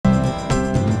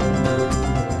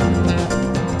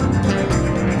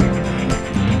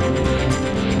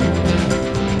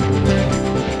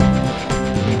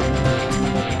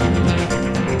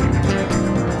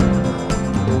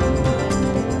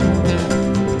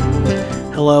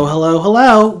Hello, hello,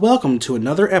 hello. Welcome to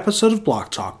another episode of Block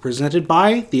Talk, presented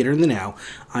by Theater in the Now.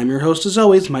 I'm your host, as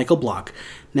always, Michael Block.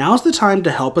 Now's the time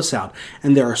to help us out,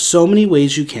 and there are so many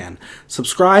ways you can.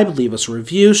 Subscribe, leave us a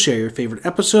review, share your favorite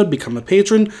episode, become a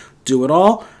patron, do it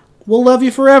all. We'll love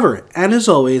you forever. And as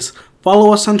always,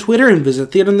 follow us on Twitter and visit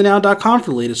theaterinthenow.com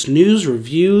for the latest news,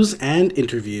 reviews, and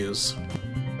interviews.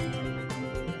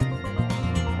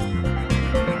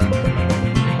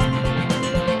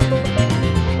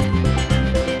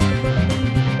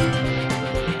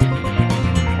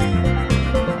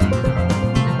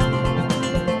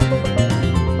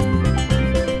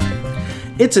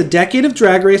 It's a decade of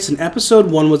Drag Race, and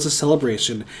episode 1 was a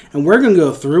celebration, and we're going to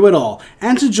go through it all.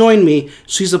 And to join me,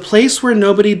 she's a place where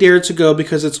nobody dared to go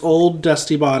because it's old,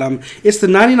 dusty bottom. It's the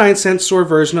 99-cent store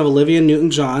version of Olivia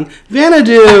Newton-John,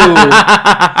 Vanadu!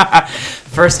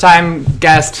 First-time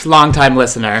guest, long-time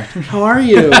listener. How are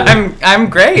you? I'm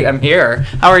great. I'm here.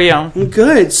 How are you? I'm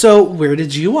good. So, where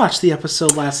did you watch the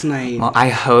episode last night? Well, I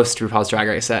host RuPaul's Drag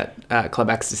Race at Club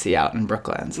Ecstasy out in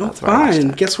Brooklyn, so that's where I watched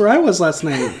it. Guess where I was last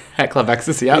night? At Club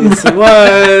Ecstasy out in Yes, it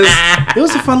was. It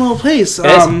was a fun little place. It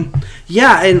is.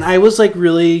 Yeah, and I was like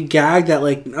really gagged at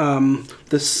like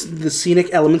the scenic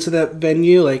elements of that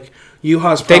venue, like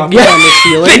Yuha's prop on the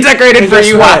ceiling. They decorated for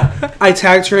Yuha. What? I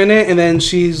tagged her in it, and then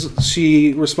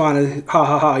she responded, "Ha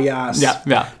ha ha, yes."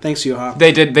 Yeah. Thanks, Yuha.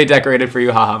 They decorated for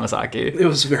you, Haha Masaki. It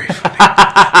was very funny.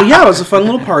 But yeah, it was a fun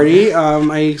little party.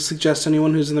 I suggest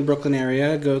anyone who's in the Brooklyn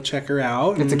area go check her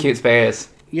out. It's a cute space.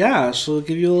 Yeah, she'll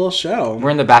give you a little show. We're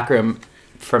in the back room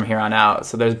from here on out,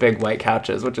 so there's big white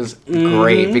couches, which is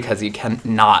great because you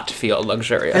cannot feel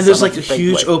luxurious. And there's like a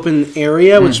huge open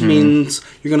area, which means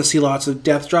you're going to see lots of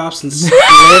death drops and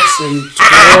splits and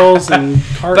twirls and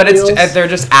cartwheels. But they're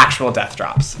just actual death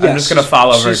drops. Yes, I'm just going to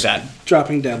fall over dead.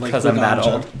 Dropping dead like because I'm that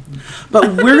old. But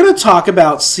we're going to talk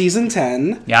about season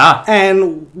 10. Yeah.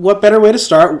 And what better way to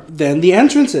start than the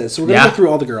entrances? So we're going to go through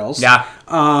all the girls. Yeah.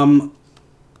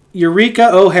 Eureka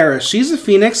O'Hara. She's a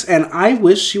phoenix, and I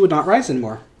wish she would not rise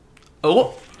anymore.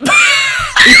 Oh.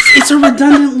 It's a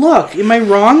redundant look. Am I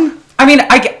wrong? I mean,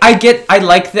 I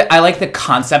like the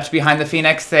concept behind the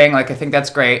Phoenix thing. Like, I think that's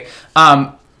great.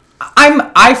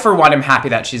 I for one am happy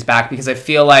that she's back because I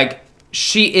feel like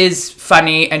she is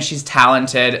funny and she's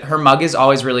talented. Her mug is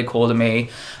always really cool to me.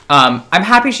 I'm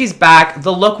happy she's back.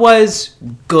 The look was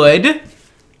good.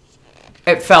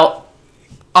 It felt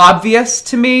obvious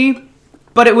to me,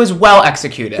 but it was well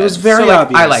executed. It was very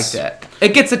obvious. I liked it.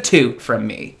 It gets a toot from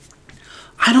me.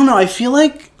 I don't know. I feel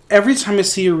like every time I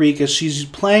see Eureka, she's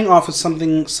playing off of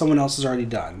something someone else has already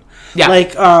done. Yeah.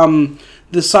 Like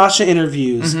the Sasha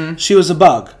interviews, she was a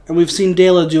bug. And we've seen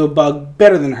Dela do a bug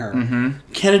better than her.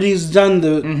 Mm-hmm. Kennedy's done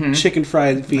the chicken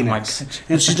fried Phoenix.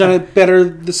 And she's done it better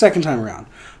the second time around.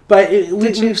 But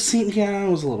we've seen... Yeah, it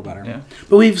was a little better. Yeah.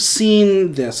 But we've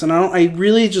seen this. And I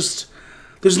really just...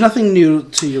 There's nothing new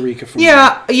to Eureka from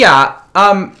Yeah.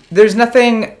 There's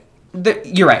nothing...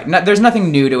 You're right. There's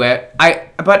nothing new to it.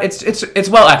 But it's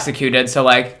well executed. So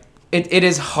like, it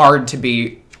is hard to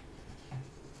be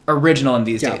original in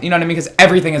these days. You know what I mean? Because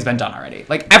everything has been done already.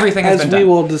 Like everything has been done. As we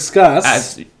will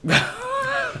discuss.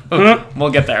 We'll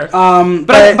get there.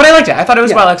 But I liked it. I thought it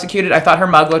was well executed. I thought her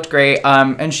mug looked great.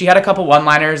 And she had a couple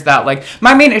one-liners that like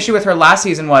my main issue with her last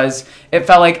season was it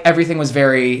felt like everything was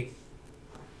very.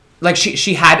 Like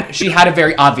she had a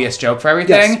very obvious joke for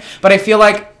everything. Yes. But I feel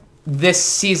like this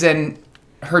season,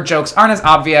 her jokes aren't as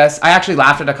obvious. I actually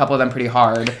laughed at a couple of them pretty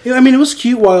hard. Yeah, I mean, it was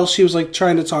cute while she was like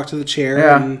trying to talk to the chair.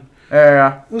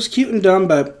 Yeah. It was cute and dumb,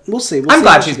 but we'll see. I'm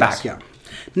glad she's back. Yeah.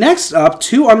 Next up,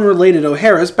 two unrelated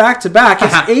O'Haras back to back.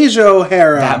 It's Asia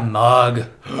O'Hara. That mug.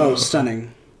 Oh,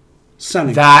 stunning.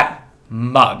 That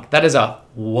mug. That is a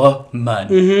woman.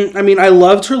 Mm-hmm. I mean, I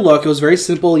loved her look. It was very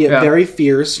simple yet very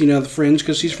fierce. You know, the fringe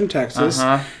because she's from Texas.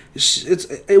 Uh-huh.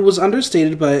 It was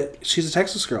understated, but she's a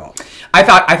Texas girl.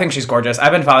 I think she's gorgeous.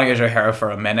 I've been following Asia O'Hara for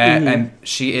a minute, and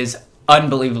she is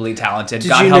unbelievably talented.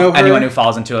 God help anyone who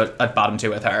falls into a bottom two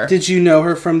with her. Did you know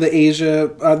her from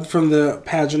the from the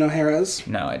pageant O'Haras?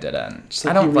 No, I didn't.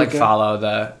 I don't follow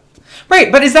the.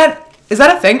 Right, but is that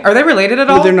a thing? Are they related at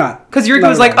all? No, they're not. Because Eureka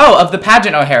was like, of the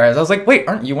pageant O'Haras. I was like, wait,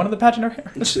 aren't you one of the pageant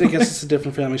O'Haras? I guess it's a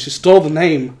different family. She stole the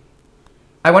name.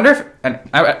 I wonder if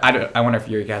I wonder if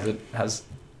Eureka has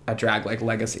a drag like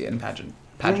legacy in pageantry.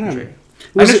 I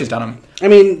know she's done them. I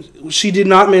mean, she did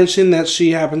not mention that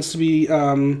she happens to be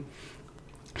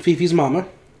Fifi's mama.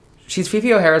 She's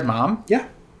Fifi O'Hara's mom? Yeah.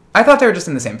 I thought they were just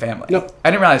in the same family. No.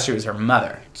 I didn't realize she was her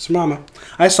mother. It's her mama.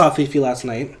 I saw Fifi last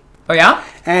night. Oh, yeah?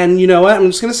 And you know what? I'm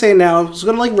just going to say it now. I was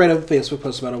going to write a Facebook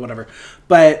post about it or whatever.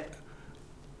 But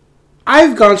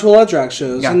I've gone to a lot of drag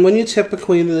shows, Yeah. and when you tip a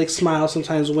queen, they like smile,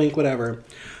 sometimes wink, whatever.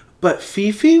 But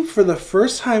Fifi, for the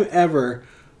first time ever,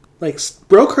 like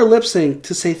broke her lip sync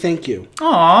to say thank you.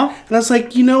 Aww. And I was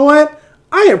like, you know what?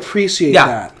 I appreciate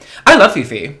that. I love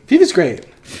Fifi. Fifi's great.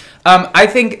 I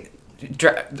think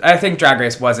Drag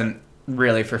Race wasn't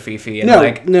really for Fifi. And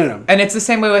No. And it's the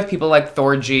same way with people like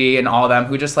Thorgy and all of them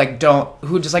who just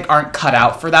aren't cut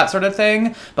out for that sort of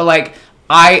thing. But like,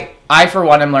 I for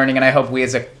one am learning, and I hope we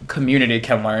as a community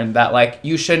can learn that like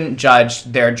you shouldn't judge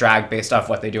their drag based off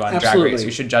what they do on Absolutely. Drag Race.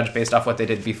 You should judge based off what they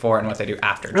did before and what they do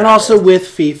after. Drag And also Race. with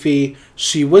Fifi,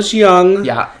 she was young.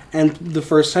 Yeah. And the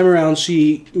first time around,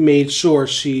 she made sure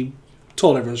she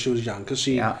told everyone she was young because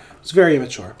she was very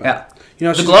immature. But, yeah. You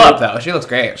know, the she's glow up great. though, she looks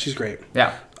great. She's great.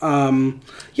 Yeah.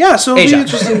 Yeah, so it'll Asia. be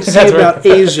interesting to see That's right. about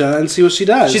Asia and see what she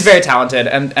does. She's very talented,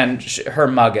 and her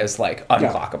mug is like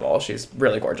unclockable. She's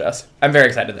really gorgeous. I'm very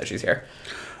excited that she's here.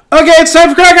 Okay, it's time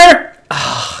for Cracker!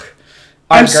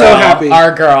 I'm so happy.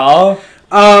 Our girl.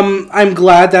 I'm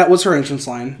glad that was her entrance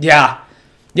line. Yeah.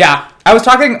 I was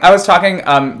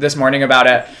talking this morning about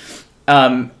it,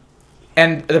 and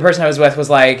the person I was with was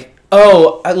like,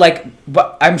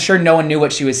 but I'm sure no one knew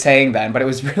what she was saying then, but it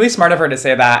was really smart of her to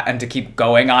say that and to keep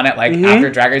going on it after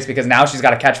Drag Race, because now she's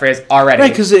got a catchprise already.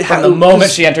 Right, because from the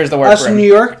moment she enters the Us workroom. New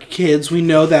York kids, we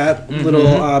know that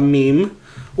little meme,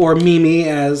 or Mimi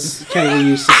as Kennedy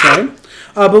used to say.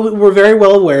 But we're very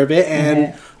well aware of it,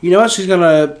 and you know what? She's going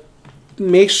to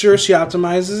make sure she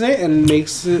optimizes it and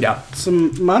makes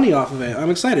some money off of it. I'm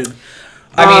excited.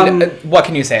 I mean, what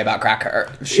can you say about Cracker?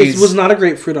 It was not a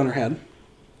grapefruit on her head.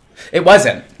 It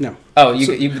wasn't. No. Oh,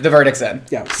 the verdict's in.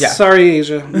 Yeah. Sorry,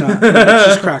 Asia. No, it's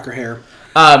just Cracker hair.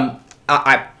 I've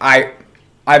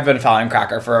been following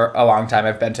Cracker for a long time.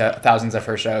 I've been to thousands of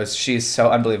her shows. She's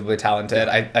so unbelievably talented.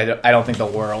 I don't think the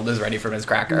world is ready for Ms.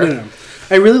 Cracker. No.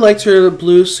 I really liked her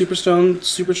blue Superstone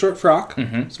super short frock.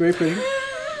 It's very pretty.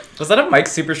 Was that a Mike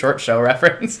Super Short Show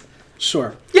reference?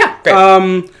 Sure. Yeah,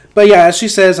 great. But yeah, as she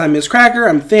says, I'm Miss Cracker,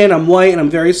 I'm thin, I'm white, and I'm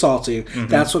very salty.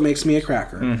 That's what makes me a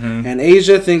cracker. And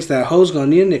Asia thinks that hoe's gonna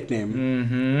need a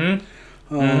nickname.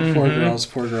 Oh,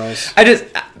 poor girls.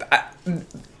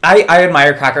 I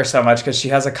admire Cracker so much because she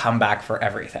has a comeback for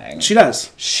everything. She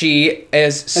does. She's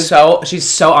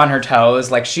so on her toes.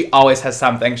 Like, she always has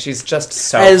something. She's just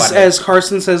so funny. As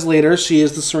Carson says later, she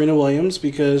is the Serena Williams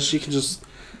because she can just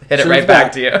hit it right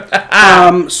back to you.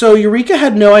 So Eureka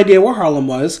had no idea where Harlem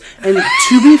was, and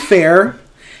to be fair,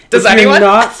 does if anyone? You're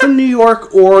not from New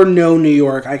York or know New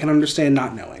York, I can understand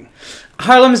not knowing.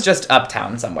 Harlem's just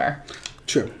uptown somewhere.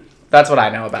 True. That's what I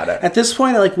know about it. At this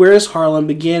point, like, where does Harlem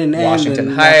begin and end?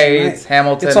 Washington Heights,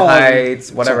 Hamilton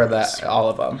Heights, whatever all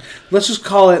of them. Let's just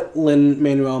call it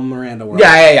Lin-Manuel Miranda World.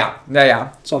 Yeah.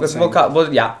 It's all the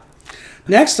same. Yeah.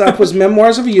 Next up was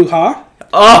Memoirs of a Yuha.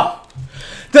 Oh!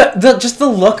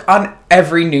 The look on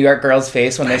every New York girl's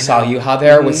face when they saw Yuha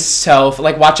there was so...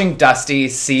 Like, watching Dusty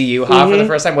see Yuha for the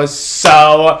first time was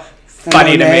so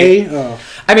funny to me. Oh.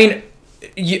 I mean,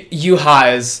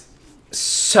 Yuha is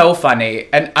so funny,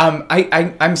 and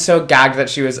I'm so gagged that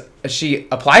she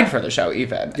applied for the show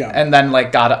even, and then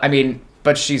like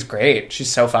but she's great.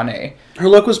 She's so funny. Her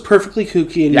look was perfectly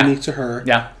kooky and unique to her.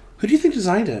 Yeah. Who do you think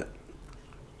designed it?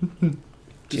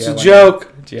 It's a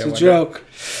joke. It's a joke.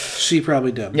 She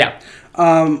probably did. Yeah.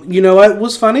 You know what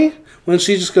was funny? When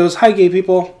she just goes, "Hi, gay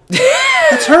people."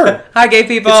 That's her. Hi, gay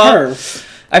people. It's her.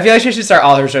 I feel like she should start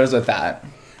all her shows with that.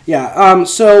 Yeah.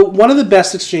 So one of the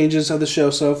best exchanges of the show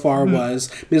so far was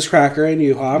Ms. Cracker and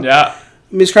Yuha. Yeah.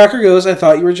 Ms. Cracker goes, "I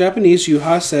thought you were Japanese."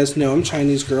 Yuha says, "No, I'm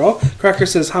Chinese, girl." Cracker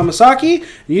says, "Hamasaki."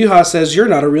 Yuha says, "You're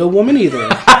not a real woman either."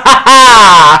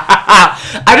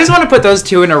 I just want to put those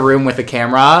two in a room with a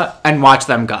camera and watch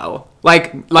them go.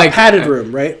 Like a padded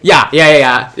room, right? Yeah.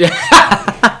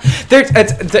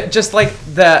 It's just like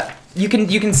you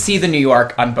can see the New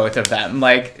York on both of them,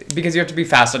 like, because you have to be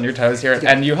fast on your toes here,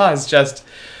 and Yuha is just.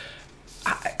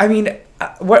 I mean,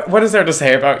 what is there to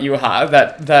say about Yuha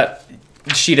that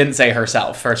she didn't say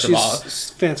herself? First of all, she's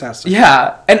fantastic.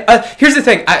 Yeah, and here's the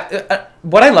thing: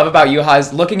 what I love about Yuha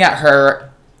is looking at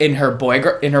her in her boy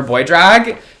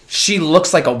drag. She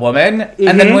looks like a woman,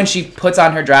 and then when she puts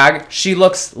on her drag, she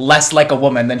looks less like a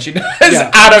woman than she does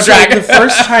out of drag. The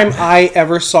first time I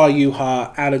ever saw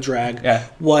Yuha out of drag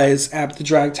was at the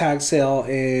drag tag sale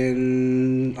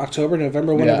in October,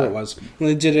 November, whenever it was. When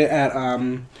they did it at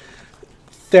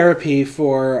Therapy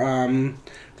for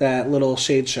that little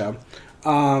shade show.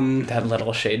 That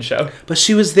little shade show. But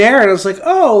she was there, and I was like,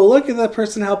 "Oh, look at that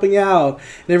person helping out."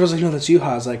 And everyone's like, "No, that's Yuha."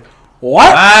 I was like,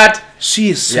 What? She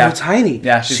is so tiny.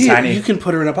 Yeah, she's tiny. You can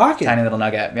put her in a pocket. Tiny little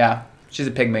nugget, yeah. She's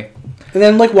a pygmy. And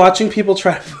then, like, watching people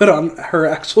try to put on her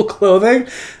actual clothing,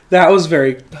 that was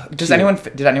very Did cute. anyone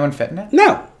fit in it?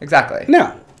 No. Exactly.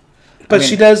 No. But I mean,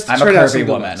 she does I'm a turn out some curvy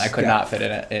good woman. ones. I could Yeah. not fit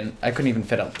in it. I couldn't even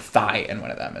fit a thigh in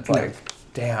one of them. It's like,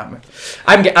 damn.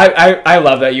 I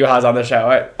love that Yuha's on the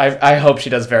show. I hope she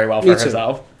does very well for Me too.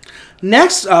 herself.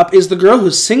 Next up is the girl who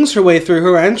sings her way through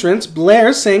her entrance,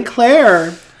 Blair St.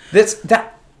 Clair.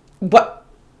 What?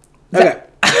 Okay.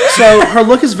 So her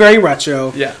look is very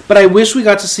retro. Yeah. But I wish we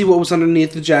got to see what was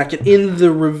underneath the jacket in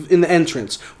the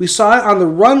entrance. We saw it on the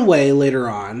runway later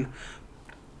on.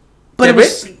 But Did it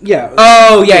was we? yeah.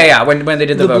 Oh yeah. When they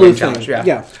did the blue voting thing. challenge, yeah.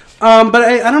 Yeah. But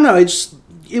I don't know.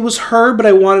 It was her, but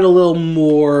I wanted a little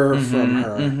more from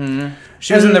her. Mm-hmm.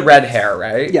 She was in the red hair,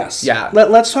 right? Yes. Yeah.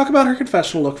 Let's talk about her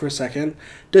confessional look for a second.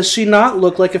 Does she not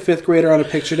look like a 5th grader on a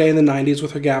picture day in the 90s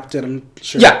with her Gap denim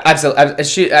shirt? Yeah,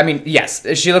 absolutely. Yes.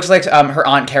 She looks like her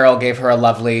Aunt Carol gave her a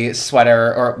lovely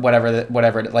sweater or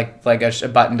whatever, like a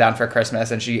button down for Christmas,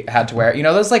 and she had to wear,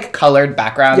 those like colored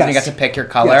backgrounds, and you Yes. got to pick your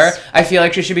color. Yes. I feel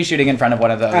like she should be shooting in front of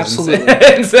one of those. Absolutely.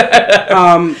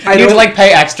 I need to like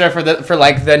pay extra for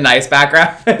the nice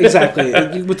background. Exactly.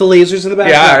 With the lasers in the back.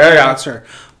 Yeah. That's her.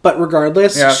 But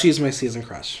regardless, Yeah. she's my season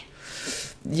crush.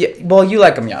 Yeah, well, you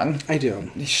like them young. I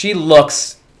do. She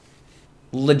looks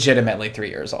legitimately 3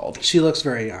 years old. She looks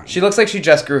very young. She looks like she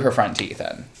just grew her front teeth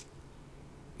in.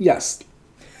 Yes.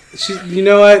 You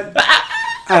know what?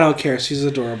 I don't care. She's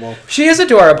adorable. She is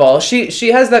adorable.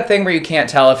 She has that thing where you can't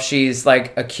tell if she's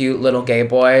like a cute little gay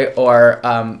boy or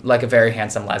like a very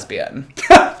handsome lesbian.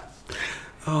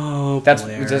 Oh, That's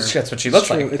Blair. what she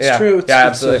looks like. It's true. It's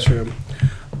absolutely so true.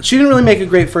 She didn't really make a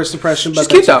great first impression, but She's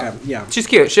cute that's though. okay. Yeah. She's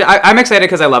cute. I'm excited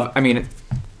because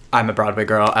I'm a Broadway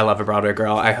girl. I love a Broadway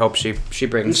girl. I hope she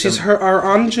brings. She's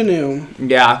our ingenue.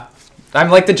 Yeah,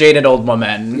 I'm like the jaded old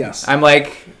woman. Yes. I'm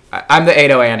the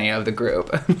Ado Annie of the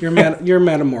group. You're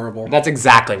metamorable. That's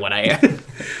exactly what I am.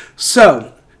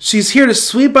 So, she's here to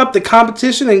sweep up the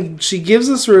competition, and she gives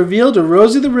us a reveal to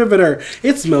Rosie the Riveter.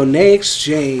 It's Monet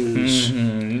Exchange.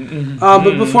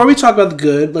 But before we talk about the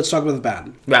good, let's talk about the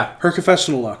bad. Yeah. Her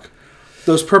confessional look.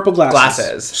 Those purple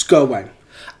glasses. Just go away.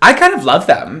 I kind of love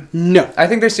them. No. I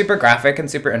think they're super graphic and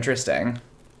super interesting.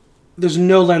 There's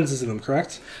no lenses in them,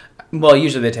 correct? Well,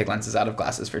 usually they take lenses out of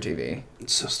glasses for TV.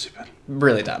 It's so stupid.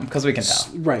 Really dumb, because we can tell.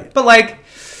 Right. But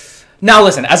now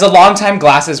listen, as a longtime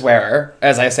glasses wearer,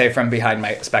 as I say from behind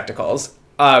my spectacles,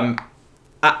 I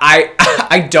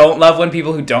don't love when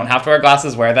people who don't have to wear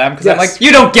glasses wear them, because I'm Yes. like,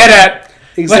 you don't get it!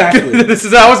 Exactly.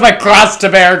 That was my cross to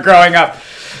bear growing up.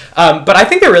 But I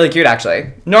think they're really cute,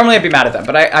 actually. Normally I'd be mad at them,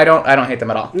 but I don't hate them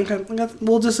at all. Okay,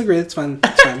 we'll disagree. It's fine.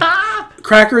 It's fine.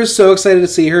 Cracker is so excited to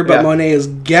see her, but Yeah. Monet is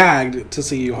gagged to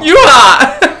see you. You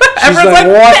are! She's like,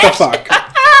 what the fuck?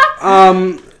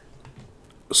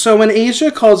 So when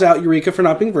Asia calls out Eureka for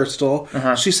not being versatile,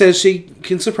 she says she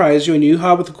can surprise you, and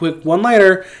Yuha with a quick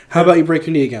one-liner, how about you break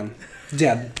your knee again?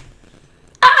 Dead.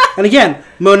 And again,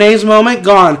 Monet's moment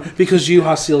gone because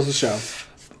Yuha steals the show.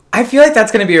 I feel like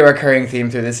that's going to be a recurring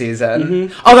theme through the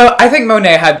season. Although I think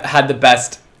Monet had the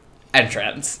best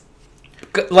entrance.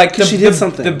 Like she did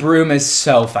something. The broom is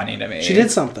so funny to me. She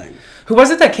did something. Who was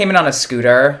it that came in on a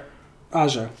scooter?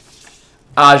 Aja.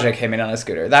 Aja came in on a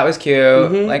scooter. That was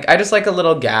cute. Like, I just like a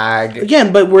little gag.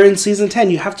 Again, but we're in season 10.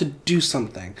 You have to do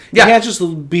something. Yeah. You can't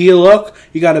just be a look.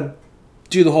 You got to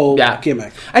do the whole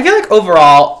gimmick. I feel like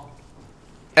overall,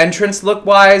 entrance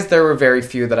look-wise, there were very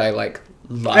few that I, loved.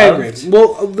 I agree.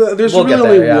 Well, there's We'll really get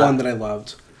only there, yeah. one that I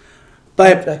loved.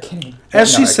 But I can't even...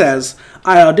 as she says,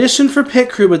 I auditioned for Pit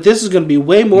Crew, but this is going to be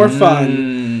way more fun.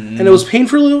 And it was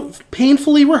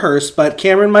painfully rehearsed, but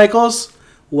Cameron Michaels,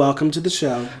 welcome to the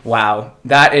show. Wow.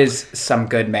 That is some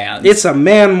good man. It's a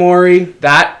man, Maury.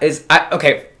 That is...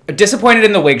 okay, disappointed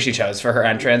in the wig she chose for her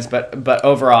entrance, but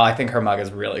overall, I think her mug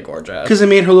is really gorgeous. Because it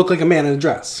made her look like a man in a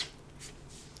dress.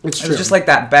 It's true. It was just like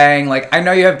that bang. Like, I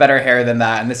know you have better hair than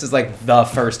that, and this is like the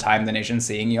first time the nation's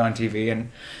seeing you on TV, and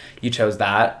you chose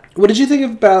that. What did you think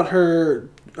about her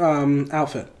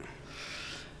outfit?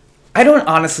 I don't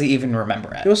honestly even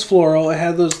remember it. It was floral. It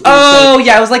had those...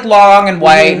 Yeah, it was like long and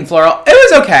white and floral.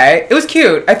 It was okay. It was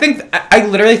cute. I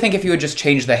literally think if you had just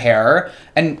changed the hair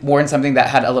and worn something that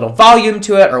had a little volume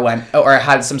to it, or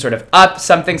had some sort of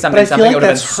something, but I feel like it would have been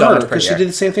that's so her, much because prettier. she did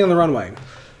the same thing on the runway.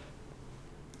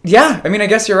 Yeah, I mean, I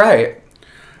guess you're right.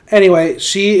 Anyway,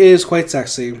 she is quite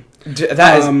sexy.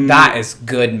 That is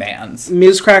good man's.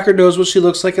 Ms. Cracker knows what she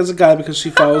looks like as a guy because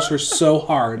she follows her so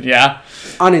hard. Yeah.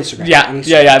 On Instagram.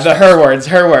 Yeah. Her words.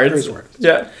 Her words.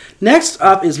 Yeah. Next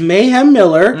up is Mayhem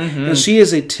Miller, and she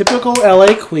is a typical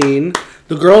LA queen.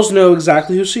 The girls know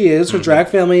exactly who she is. Her drag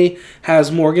family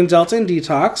has Morgan, Delta, and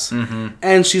Detox.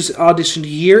 And she's auditioned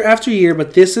year after year,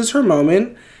 but this is her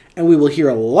moment, and we will hear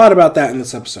a lot about that in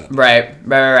this episode. Right.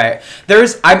 I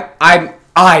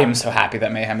am so happy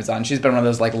that Mayhem is on. She's been one of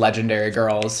those like legendary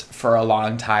girls for a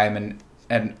long time,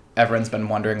 and everyone's been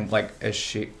wondering like, is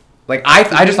she like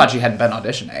I just thought she hadn't been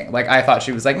auditioning. Like I thought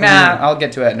she was like, nah, I'll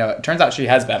get to it. No, it turns out she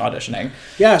has been auditioning.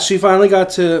 Yeah, she finally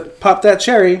got to pop that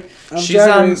cherry.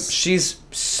 She's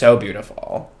so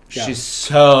beautiful. Yeah. She's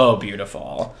so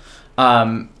beautiful.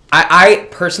 I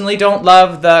personally don't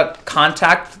love the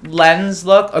contact lens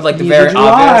look, or like the very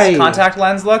obvious contact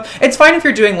lens look. It's fine if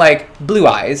you're doing like blue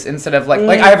eyes instead of like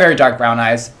I have very dark brown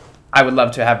eyes. I would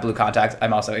love to have blue contacts.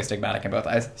 I'm also astigmatic in both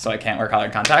eyes, so I can't wear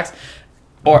colored contacts,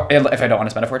 or if I don't want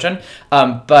to spend a fortune.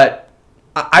 But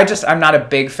I'm not a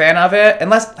big fan of it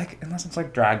unless it's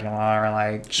like Dracula or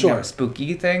like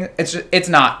spooky thing. It's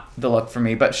not the look for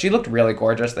me. But she looked really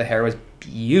gorgeous. The hair was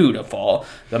beautiful.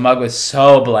 The mug was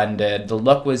so blended. The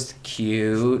look was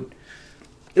cute.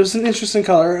 It was an interesting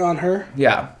color on her.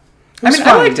 Yeah, I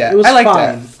liked it. I liked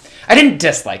it. I didn't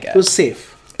dislike it. It was safe.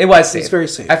 It was safe. It's very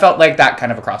safe. I felt like that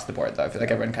kind of across the board though. I feel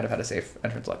like everyone kind of had a safe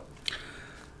entrance look.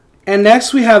 And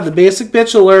next we have the basic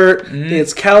bitch alert.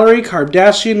 It's Calorie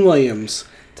Kardashian Williams.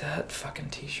 That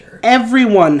fucking t-shirt.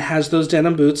 Everyone has those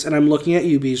denim boots, and I'm looking at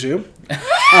you, Bijou.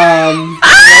 I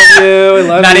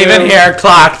love Not you. even here,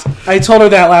 clocked. I told her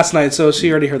that last night, so she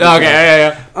already heard that.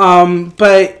 Okay, yeah.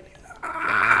 But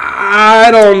I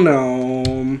don't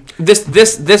know.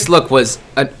 This look was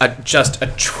just a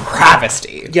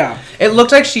travesty. Yeah. It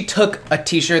looked like she took a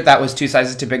t-shirt that was 2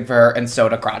 sizes too big for her and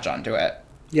sewed a crotch onto it.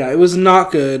 Yeah, it was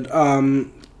not good.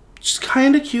 She's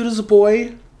kind of cute as a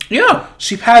boy. Yeah.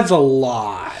 She pads a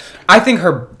lot. I think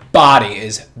her body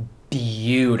is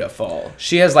beautiful.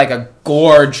 She has like a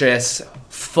gorgeous,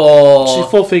 full... She's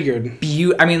full-figured.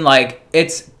 I mean, like,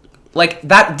 it's... Like,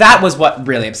 that was what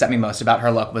really upset me most about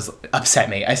her look, was upset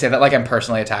me. I say that like I'm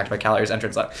personally attacked by Calorie's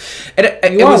entrance look.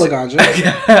 It was,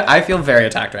 I feel very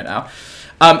attacked right now.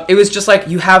 It was just like,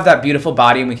 you have that beautiful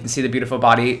body, and we can see the beautiful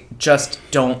body, just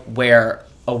don't wear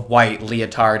a white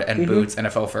leotard and boots and a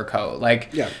faux fur coat.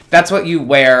 Like, that's what you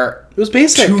wear. It was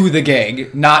basic. To the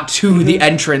gig, not to the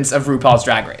entrance of RuPaul's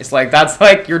Drag Race. Like, that's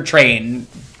like your train.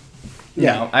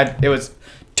 Yeah.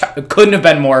 It couldn't have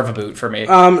been more of a boot for me.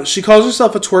 She calls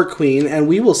herself a twerk queen, and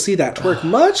we will see that twerk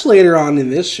much later on in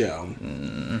this show.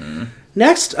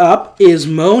 Next up is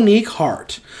Monique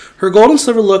Hart. Her gold and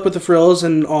silver look with the frills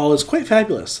and all is quite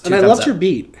fabulous. And I loved her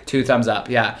beat. 2 thumbs up,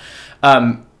 yeah.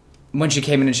 When she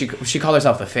came in and she called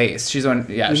herself the face. She's one,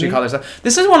 she called herself.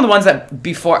 This is one of the ones that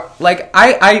before, like,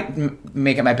 I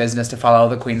make it my business to follow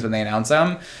the queens when they announce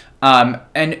them.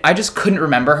 And I just couldn't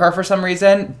remember her for some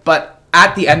reason. But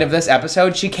at the end of this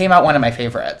episode, she came out one of my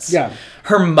favorites. Yeah.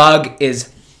 Her mug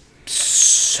is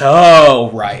so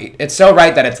right. It's so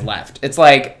right that it's left. It's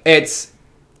like, it's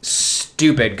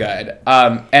stupid good.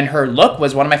 And her look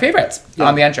was one of my favorites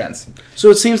on the entrance. So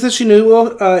it seems that she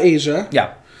knew Asia.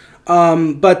 Yeah.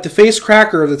 But the face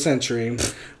cracker of the century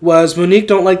was Monique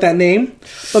don't like that name.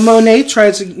 But Monet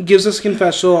gives us a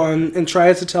confessional and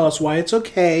tries to tell us why it's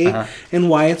okay and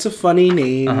why it's a funny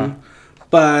name.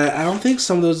 But I don't think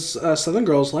some of those Southern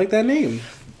girls like that name.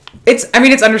 It's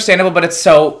understandable, but it's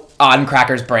so on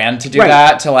Cracker's brand to do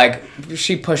that. To like,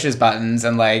 she pushes buttons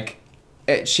and like,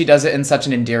 she does it in such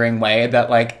an endearing way that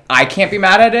like, I can't be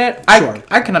mad at it. Sure.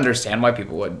 I can understand why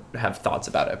people would have thoughts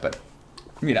about it, but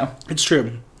you know. It's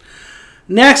true.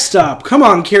 Next up, come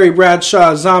on, Carrie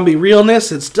Bradshaw, zombie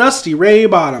realness. It's Dusty Ray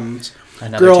Bottoms.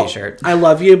 Another t-shirt. I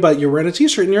love you, but you're wearing a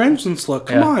t-shirt in your entrance look.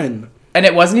 Come on. And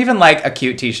it wasn't even like a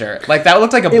cute t-shirt. Like, that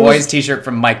looked like a boy's t-shirt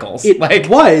from Michaels.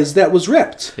 That was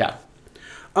ripped. Yeah.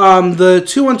 The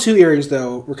 212 earrings,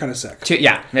 though, were kind of sick.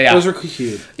 Yeah. Those were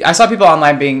cute. I saw people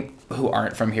online who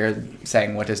aren't from here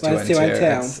saying, what is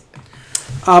 212?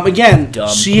 Again, dumb.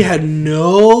 She had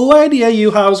no idea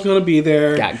Yuha was going to be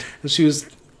there. Gagged. And she was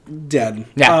dead.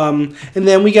 Yeah. And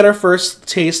then we get our first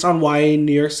taste on why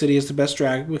New York City is the best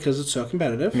drag, because it's so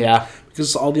competitive. Yeah.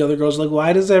 Because all the other girls are like,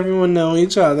 why does everyone know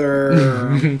each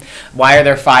other? Why are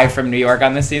there 5 from New York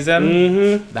on this season?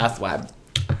 Mm-hmm.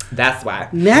 That's why.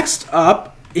 Next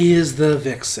up is the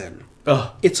Vixen.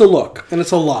 Ugh. It's a look, and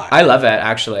it's a lot. I love it,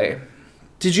 actually.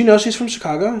 Did you know she's from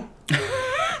Chicago?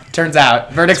 Turns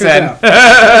out. Verdict's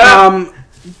in.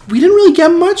 We didn't really get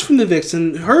much from the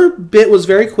Vixen. Her bit was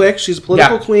very quick. She's a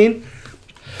political queen.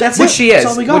 That's which it. she is.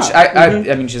 That's all we got. Which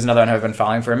I mean, she's another one who I've been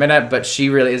following for a minute, but she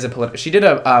really is a political. She did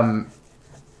a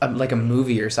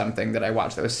movie or something that I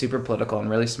watched that was super political and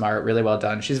really smart, really well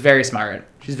done. She's very smart.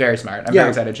 I'm very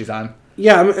excited she's on.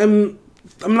 Yeah,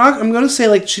 I'm going to say,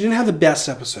 like, she didn't have the best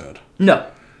episode. No.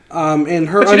 And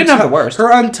her But she didn't have the worst.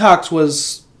 Her Untucked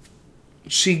was...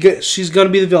 She's going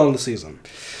to be the villain of the season.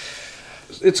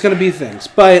 It's going to be things.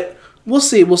 But we'll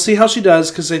see. We'll see how she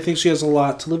does, because I think she has a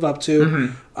lot to live up to.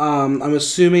 Mm-hmm. I'm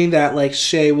assuming that, like,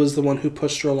 Shay was the one who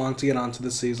pushed her along to get onto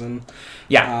the season.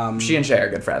 Yeah. She and Shay are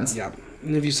good friends. Yeah.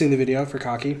 And have you seen the video for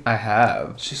Cocky? I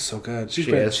have. She's so good. She's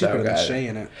She better, is she's so better than good. Shay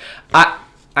in it.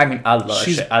 I mean, I love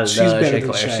She's Shay. I better love Shay than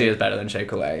Coulee. Shay. She is better than Shay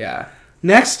Coulee, yeah.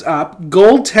 Next up,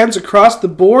 gold 10s across the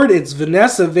board. It's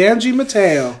Vanessa Vanjie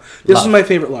Mateo. This is my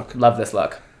favorite look. Love this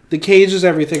look. The cage is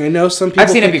everything. I know some people I've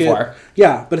seen it think before.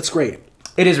 Yeah, but it's great.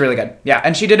 It is really good. Yeah,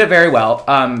 and she did it very well.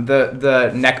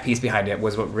 The neck piece behind it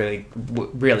was what really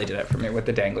did it for me, with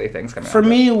the dangly things coming out. For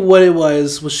me, what it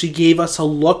was she gave us a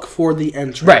look for the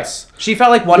entrance. Right. She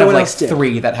felt like one No of one like else did.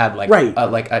 3 that had like Right.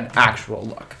 like an actual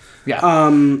look.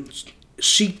 Yeah.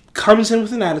 She comes in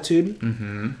with an attitude,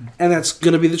 and that's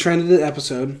going to be the trend of the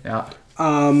episode. Yeah.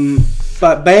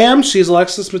 But bam, she's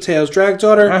Alexis Mateo's drag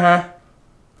daughter. Uh-huh.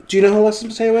 Do you know who Alexis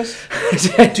Mateo is?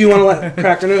 Do you want to let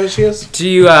Cracker know who she is? Do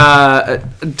you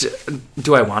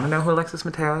do I want to know who Alexis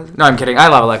Mateo is? No, I'm kidding. I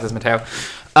love Alexis Mateo.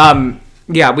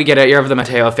 Yeah, we get it. You're of the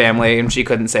Mateo family, and she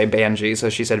couldn't say Banji, so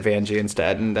she said Vanjie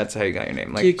instead, and that's how you got your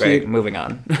name. Like, Cute, great. cute. Moving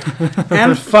on.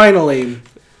 And finally,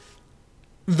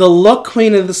 the look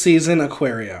queen of the season,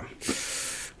 Aquaria.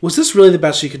 Was this really the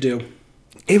best she could do?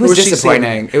 It Or was she saving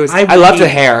disappointing. it? It was. I loved the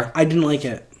hair. I didn't like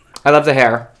it. I love the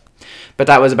hair, but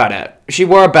that was about it. She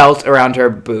wore a belt around her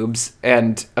boobs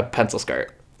and a pencil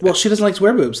skirt. Well, she doesn't like to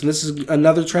wear boobs, and this is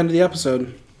another trend of the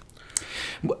episode.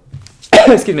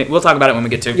 Excuse me. We'll talk about it when we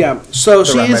get to. Yeah, so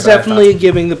she runway is by definitely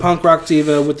giving the punk rock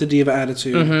diva with the diva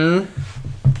attitude.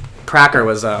 Mm-hmm. Cracker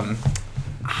was gooped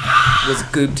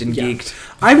and geeked.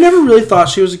 I've never really thought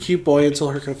she was a cute boy until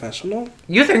her confessional.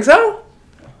 You think so?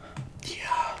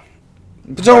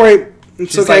 But don't worry,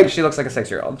 it's She's okay. like, she looks like a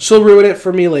 6-year-old. She'll ruin it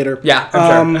for me later. Yeah,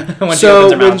 I'm sure. When she so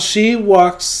opens her when mouth. she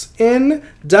walks in,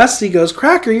 Dusty goes,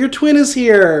 "Cracker, your twin is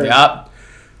here." Yep.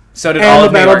 So did all And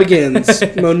of the New battle York. begins.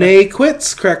 Monet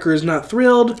quits. Cracker is not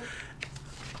thrilled.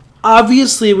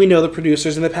 Obviously, we know the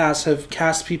producers in the past have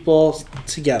cast people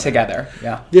together.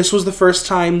 Yeah. This was the first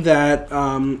time that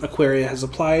Aquaria has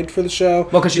applied for the show.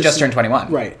 Well, because she just turned 21.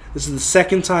 Right. This is the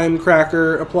second time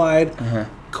Cracker applied.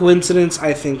 Coincidence?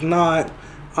 I think not.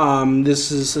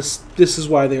 This is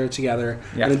why they are together.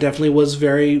 Yeah. And it definitely was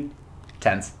very...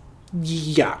 Tense.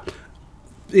 Yeah.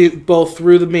 Both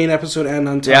through the main episode and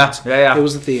Untucked. Yeah. It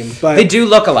was the theme. But They do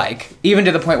look alike, even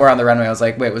to the point where on the runway I was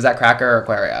like, wait, was that Cracker or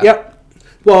Aquaria? Yep.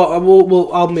 Well,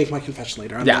 I'll make my confession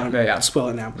later. I'm not gonna spoil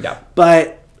it now. Yeah.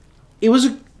 But it was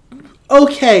a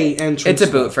okay entrance. It's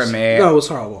a boot looks. for me. No, it was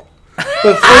horrible.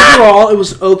 But overall, it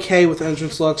was okay with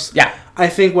entrance looks. Yeah. I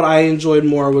think what I enjoyed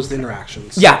more was the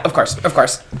interactions. Yeah, of course.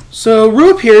 So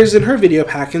Rue appears in her video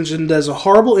package and does a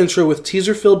horrible intro with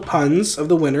teaser-filled puns of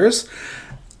the winners.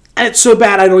 And it's so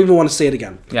bad I don't even want to say it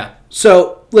again. Yeah.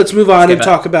 So let's move on Skip and it.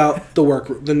 talk about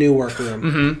the new workroom.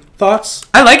 Mm-hmm. Thoughts?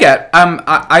 I like it.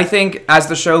 I think as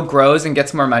the show grows and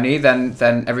gets more money, then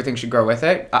everything should grow with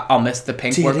it. I'll miss the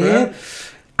pink workroom.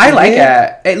 I like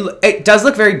it. It does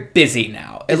look very busy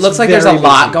now. It looks like there's a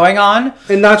lot busy. going on.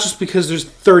 And not just because there's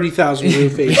 30,000 Rue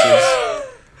faces.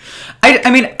 I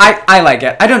mean, I like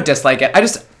it. I don't dislike it.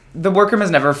 The workroom has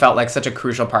never felt like such a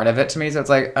crucial part of it to me, so it's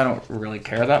like, I don't really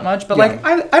care that much. But, like,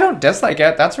 I don't dislike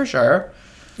it, that's for sure.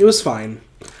 It was fine.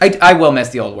 I will miss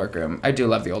the old workroom. I do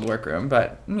love the old workroom,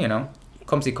 but, you know,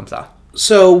 comme ci, comme ça.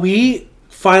 So we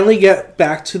finally get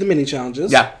back to the mini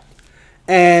challenges. Yeah.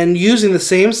 And using the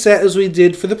same set as we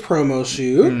did for the promo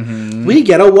shoot, we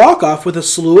get a walk-off with a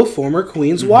slew of former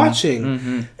queens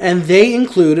watching. And they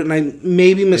include, and I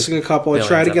may be missing a couple, I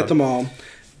try to get them all,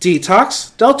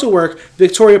 Detox, Delta Work,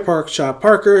 Victoria Park, Shaw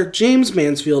Parker, James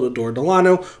Mansfield, Adore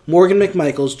Delano, Morgan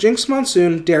McMichaels, Jinx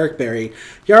Monsoon, Derek Barry,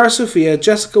 Yara Sophia,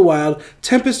 Jessica Wilde,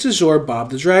 Tempest du Jour,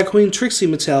 Bob the Drag Queen, Trixie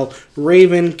Mattel,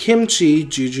 Raven, Kim Chi,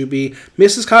 Jujubee,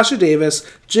 Mrs. Kasha Davis,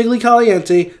 Jiggly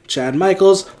Caliente, Chad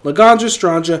Michaels, Lagandra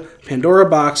Stranja, Pandora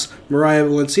Box, Mariah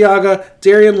Balenciaga,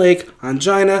 Darian Lake,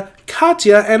 Angina,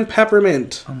 Katya, and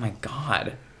Peppermint. Oh my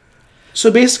god. So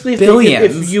basically,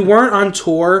 if you weren't on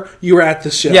tour, you were at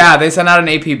the show. Yeah, they sent out an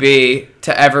APB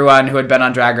to everyone who had been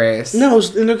on Drag Race. No, it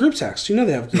was in their group text. You know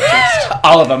they have a group text.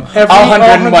 All of them. All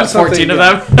 114 of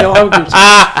them? They all have a group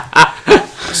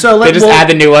text. So they just add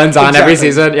the new ones on every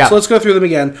season. Yeah. So let's go through them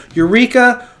again.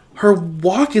 Eureka, Her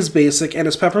walk is basic, and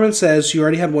as Peppermint says, she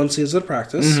already had one season of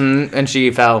practice. Mm-hmm. And she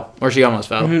fell, or she almost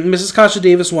fell. Mm-hmm. Mrs. Kasha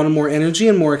Davis wanted more energy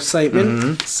and more excitement.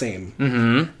 Mm-hmm. Same.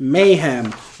 Mm-hmm.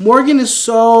 Mayhem. Morgan is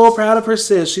so proud of her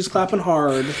sis. She's clapping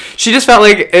hard. She just felt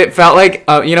like,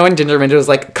 you know when Ginger Minj was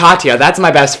like, Katya, that's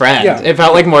my best friend. Yeah. It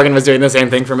felt like Morgan was doing the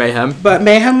same thing for Mayhem. But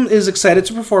Mayhem is excited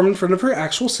to perform in front of her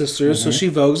actual sisters, so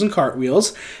she vogues and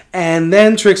cartwheels. And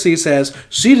then Trixie says,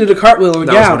 she did a cartwheel and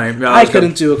gown. I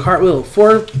couldn't do a cartwheel.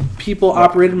 4 people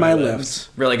operated my lift.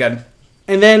 Really good.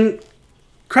 And then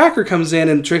Cracker comes in,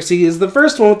 and Trixie is the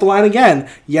first one with the line again.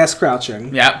 Yes,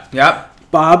 crouching. Yep.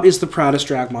 Bob is the proudest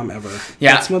drag mom ever.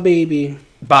 Yeah. That's my baby.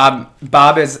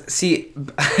 Bob is, see,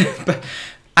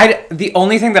 the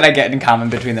only thing that I get in common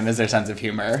between them is their sense of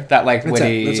humor. That, like,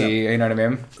 witty, That's it. You know what I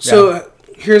mean? So,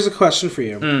 here's a question for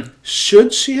you.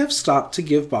 Should she have stopped to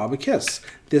give Bob a kiss?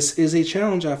 This is a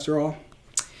challenge, after all.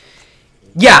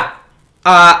 Yeah.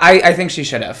 I think she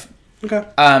should have. Okay.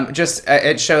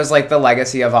 It shows, like, the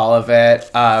legacy of all of it.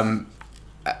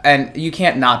 And you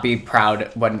can't not be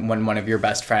proud when one of your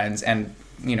best friends and,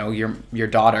 you know, your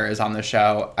daughter is on the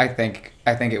show. I think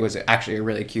it was actually a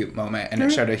really cute moment, and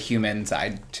it showed a human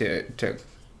side to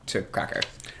Cracker.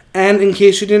 And in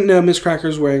case you didn't know, Miss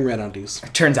Cracker's wearing red undies.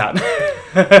 Turns out.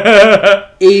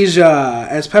 Asia,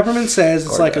 as Peppermint says,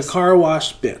 it's like a car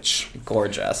washed bitch.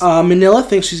 Gorgeous. Manila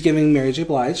thinks she's giving Mary J.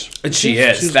 Blige. She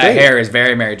is. She's that great. Hair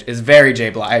is very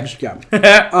J. Blige. Yeah.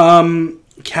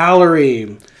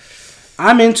 Calorie.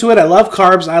 I'm into it. I love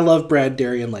carbs. I love bread,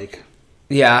 dairy, and lake.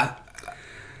 Yeah.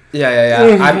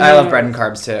 I love bread and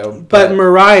carbs too. But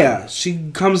Mariah,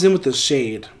 she comes in with the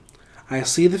shade. I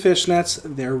see the fishnets.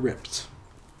 They're ripped.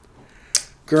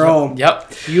 Girl.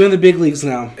 Yep. You in the big leagues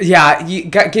now. Yeah. You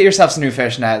get yourself some new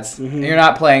fishnets. Mm-hmm. You're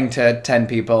not playing to 10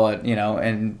 people,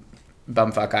 in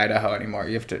bumfuck Idaho anymore.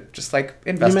 You have to just, like,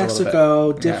 invest a little bit. New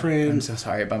Mexico, different. Yeah, I'm so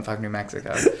sorry, bumfuck New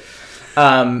Mexico.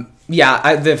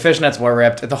 The fishnets were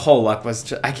ripped. The whole look was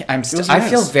just, I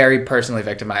feel very personally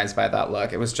victimized by that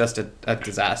look. It was just a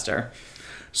disaster.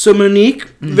 So Monique,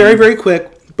 very, very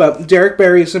quick, but Derek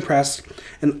Barry is impressed,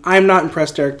 and I'm not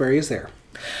impressed Derek Barry is there.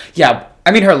 Yeah, I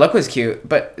mean, her look was cute,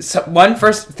 but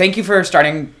first, thank you for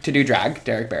starting to do drag,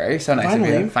 Derek Barry. So nice of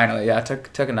you. Finally, yeah,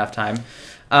 took enough time.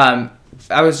 I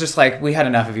was just like, we had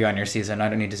enough of you on your season. I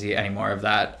don't need to see any more of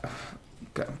that.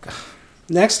 Go.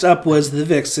 Next up was the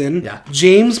Vixen. Yeah.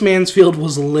 James Mansfield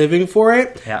was living for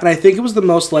it, yeah. And I think it was the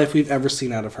most life we've ever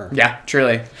seen out of her. Yeah,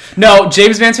 truly. No,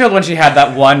 James Mansfield, when she had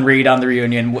that one read on the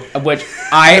reunion, which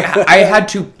I had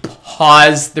to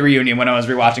pause the reunion when I was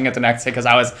rewatching it the next day because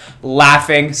I was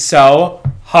laughing so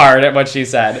hard at what she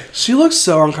said. She looks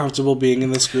so uncomfortable being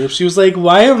in this group. She was like,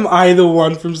 why am I the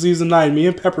one from season 9? Me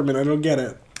and Peppermint, I don't get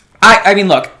it. I mean,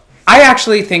 look, I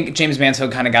actually think James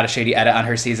Mansfield kind of got a shady edit on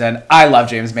her season. I love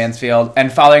James Mansfield,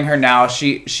 and following her now,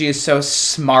 she is so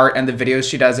smart, and the videos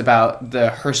she does about the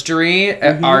herstory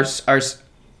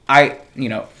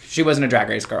she wasn't a Drag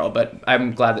Race girl, but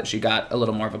I'm glad that she got a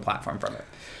little more of a platform from it.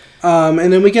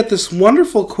 And then we get this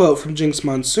wonderful quote from Jinx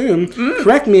Monsoon.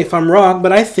 Correct me if I'm wrong,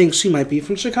 but I think she might be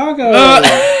from Chicago.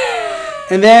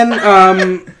 And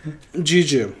then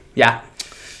Juju. Yeah.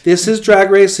 This is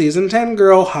Drag Race Season 10,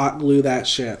 girl. Hot glue that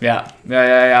shit.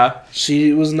 Yeah.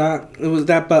 She was not...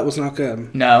 that butt was not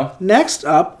good. No. Next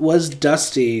up was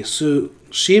Dusty. So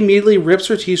she immediately rips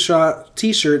her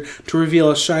t-shirt to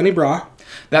reveal a shiny bra.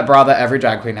 That bra that every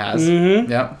drag queen has. Mm-hmm.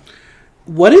 Yep.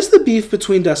 What is the beef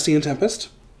between Dusty and Tempest?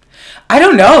 I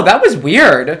don't know. That was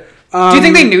weird. Do you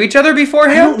think they knew each other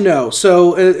beforehand? I don't know.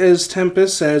 So, as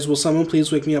Tempest says, will someone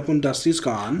please wake me up when Dusty's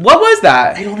gone? What was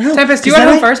that? I don't know. Tempest, you want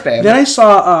to go first, babe? Then I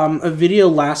saw a video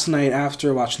last night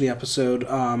after watching the episode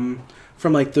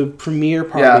from, like, the premiere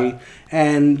party. Yeah.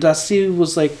 And Dusty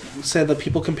was, like, said that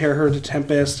people compare her to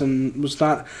Tempest and was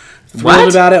not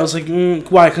thrilled about it. I was like,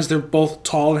 why? Because they're both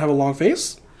tall and have a long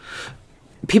face?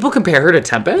 People compare her to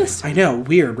Tempest? I know.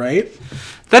 Weird, right?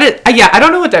 I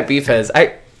don't know what that beef is.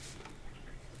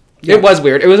 Yeah. It was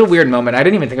weird. It was a weird moment. I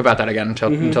didn't even think about that again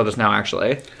until just now,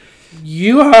 actually.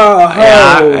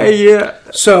 Yeah.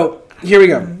 So, here we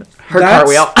go. Her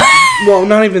cartwheel. Well,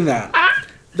 not even that.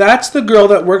 That's the girl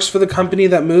that works for the company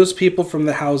that moves people from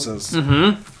the houses.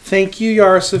 Mm-hmm. Thank you,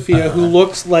 Yara Sofia, who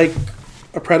looks like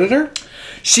a predator.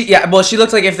 She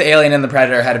looks like if the alien and the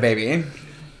predator had a baby.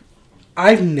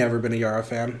 I've never been a Yara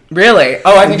fan. Really?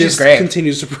 Oh, I think she's great.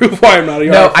 Continues to prove why I'm not a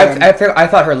Yara fan. No, I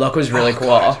thought her look was really cool.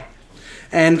 God.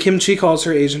 And Kim Chi calls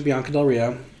her Asian Bianca Del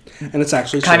Rio. And it's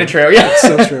actually kind of true, yeah. It's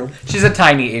so true. She's a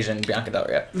tiny Asian Bianca Del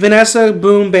Rio. Vanessa,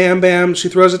 boom, bam, bam. She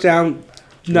throws it down.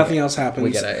 Nothing else happens.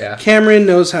 We get it, yeah. Cameron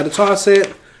knows how to toss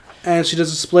it. And she does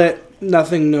a split. No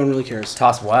one really cares.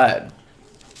 Toss what?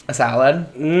 A salad?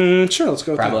 Sure, let's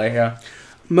go with Probably, that. yeah.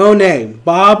 Monet.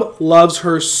 Bob loves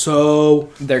her so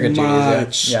They're good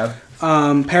much. Judies,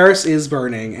 yeah. Paris is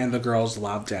burning, and the girls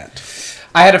loved it.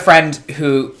 I had a friend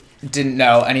who didn't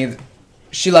know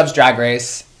she loves Drag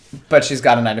Race, but she's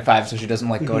got a 9-to-5, so she doesn't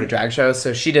like go to drag shows.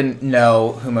 So she didn't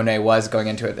know who Monet was going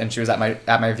into it, and she was at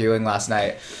my viewing last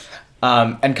night.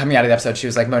 And coming out of the episode, she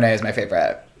was like, Monet is my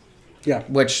favorite. Yeah.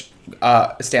 Which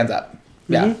stands up.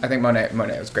 Yeah, I think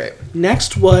Monet was great.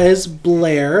 Next was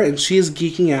Blair, and she's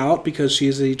geeking out because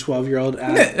she's a 12-year-old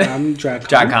at DragCon.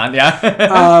 DragCon, yeah.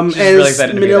 She's as really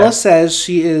excited to be Manila there. says,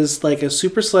 she is like a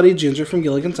super slutty ginger from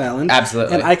Gilligan's Island.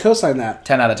 Absolutely. And I co-sign that.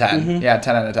 10 out of 10. Yeah,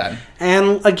 10 out of 10.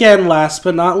 And again, last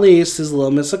but not least, is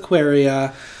Little Miss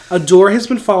Aquaria. Adore has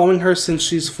been following her since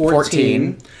she's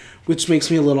 14. Which makes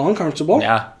me a little uncomfortable.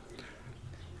 Yeah.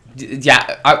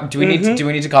 Yeah. Do we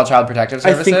need to call Child Protective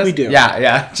Services? I think we do.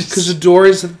 Yeah. Because Adore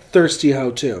is a thirsty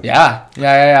hoe, too. Yeah.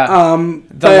 The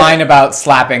But- line about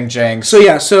slapping Jinx. So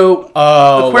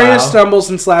Aquaria wow. stumbles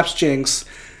and slaps Jinx.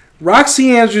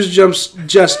 Roxy Andrews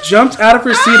just jumped out of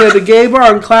her seat at a gay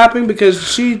bar and clapping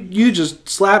because you just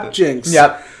slapped Jinx.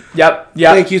 Yep.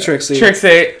 Thank you, Trixie.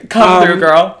 Trixie, come through,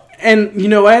 girl. And you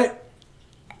know what?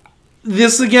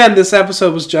 This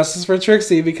episode was justice for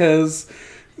Trixie because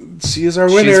she is our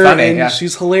winner. She's funny, and yeah.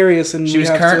 she's hilarious. And She was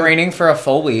current reigning for a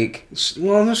full week.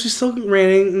 Well, no, she's still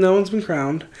reigning. No one's been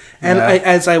crowned. And Yeah.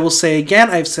 as I will say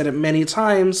again, I've said it many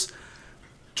times,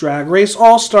 Drag Race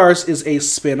All-Stars is a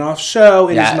spin-off show.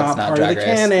 It is It's not part of Drag the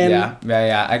Race. canon.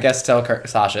 Yeah. I guess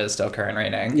Sasha is still current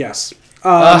reigning. Yes.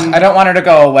 I don't want her to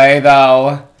go away,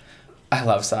 though. I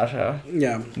love Sasha.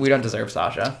 Yeah, We don't deserve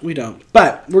Sasha. we don't.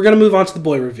 But we're going to move on to the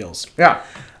boy reveals. Yeah.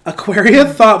 Aquaria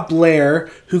thought Blair,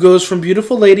 who goes from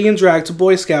beautiful lady in drag to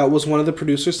Boy Scout, was one of the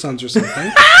producer's sons or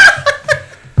something.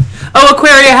 Oh,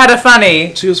 Aquaria had a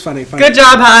funny. She was funny. Good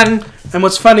job, hon. And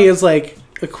what's funny is, like,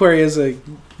 Aquaria's a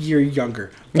year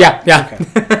younger. Yeah.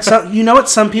 Okay. So, you know what?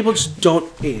 Some people just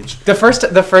don't age. The first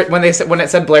when it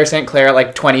said Blair St. Clair at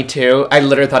like 22, I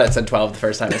literally thought it said 12 the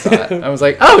first time I saw it. I was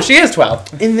like, oh, she is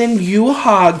 12. And then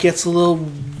Yuha gets a little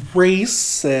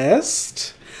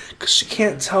racist because she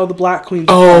can't tell the black queen.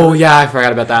 Oh yeah, I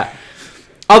forgot about that.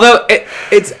 Although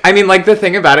it's, I mean, like the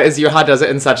thing about it is Yuha does it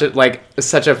in such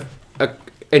a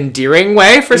endearing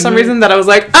way for some reason that I was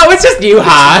like, oh, it's just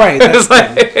Yuha. Right. That's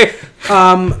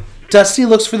like, Dusty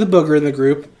looks for the booger in the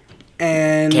group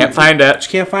and can't find it. She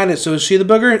can't find it. So is she the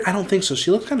booger? I don't think so.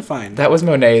 She looks kind of fine. That was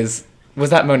Monet's.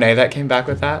 Was that Monet that came back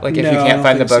with that? Like, if No, you I can't don't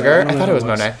find the think so. booger? I don't I thought know it was who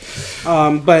it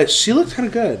Monet. But she looked kind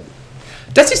of good.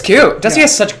 Dusty's cute. Dusty Yeah.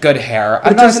 has such good hair.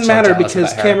 But it doesn't matter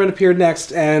because Cameron appeared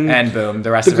next and boom,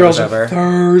 the rest the of it was girls over. are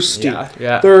thirsty.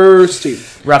 Yeah. Thirsty.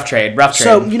 Rough trade.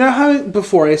 So, you know how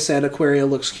before I said Aquaria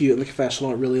looks cute in the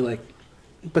confessional, it really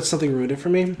but something ruined it for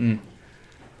me?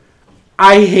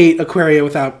 I hate Aquaria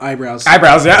without eyebrows.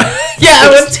 Eyebrows, yeah. Yeah,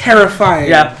 it It's was terrifying.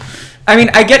 Yeah. I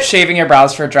mean, I get shaving your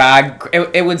brows for drag.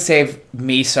 It would save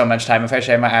me so much time if I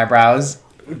shaved my eyebrows.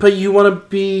 But you want to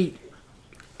be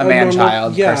A normal-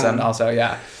 man-child yeah. person also,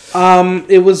 yeah.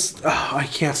 It was... I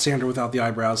can't stand her without the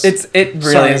eyebrows. It really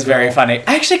Sorry, is very girl. funny.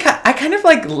 Actually, I kind of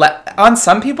like... on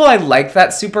some people, I like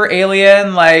that super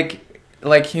alien, like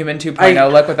human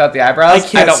 2.0 look without the eyebrows. I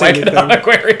can't don't say like it on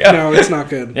anything. Aquaria. No, it's not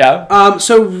good. Yeah.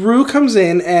 So Rue comes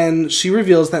in and she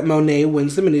reveals that Monet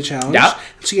wins the mini challenge. Yeah.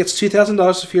 She gets $2,000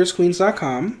 to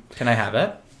fiercequeens.com. Can I have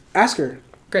it? Ask her.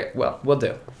 Great. Well, we'll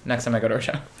do. Next time I go to her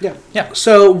show. Yeah. Yeah.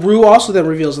 So Rue also then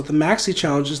reveals that the Maxi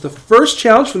Challenge is the first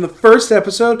challenge from the first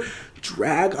episode,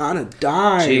 Drag on a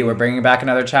Dime. Gee, we're bringing back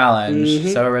another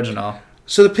challenge. So original.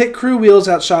 So the pit crew wheels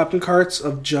out shopping carts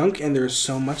of junk, and there's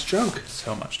so much junk.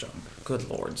 So much junk. Good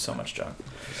lord, so much junk.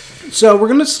 So we're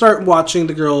going to start watching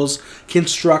the girls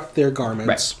construct their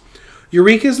garments. Right.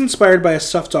 Eureka is inspired by a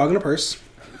stuffed dog in a purse.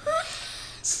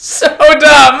 So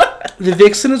dumb! The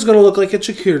Vixen is going to look like a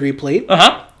charcuterie plate.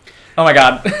 Uh-huh. Oh my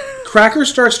god. Cracker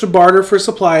starts to barter for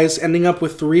supplies, ending up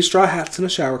with 3 straw hats and a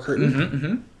shower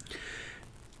curtain.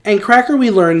 And Cracker,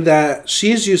 we learned that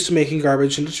she is used to making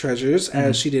garbage into treasures,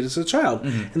 as she did as a child.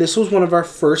 And this was one of our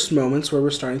first moments where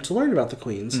we're starting to learn about the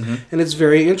queens. And it's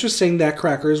very interesting that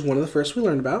Cracker is one of the first we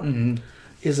learned about.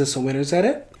 Is this a winner's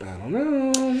edit? I don't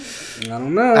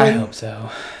know. I hope so.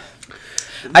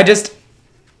 I just...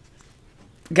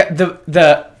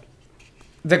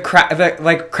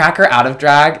 Cracker out of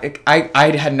drag,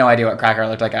 I had no idea what Cracker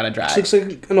looked like out of drag. She looks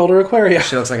like an older Aquaria.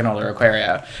 She looks like an older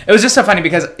Aquaria. It was just so funny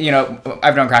because,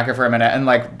 I've known Cracker for a minute,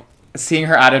 and, seeing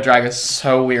her out of drag is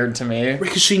so weird to me.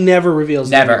 Because she never reveals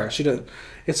it Never. anymore. She does.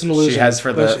 It's an illusion. She has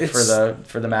for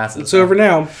the masses. It's over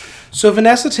now. So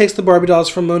Vanessa takes the Barbie dolls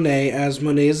from Monet as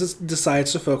Monet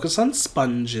decides to focus on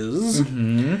sponges.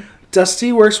 Mm-hmm.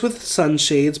 Dusty works with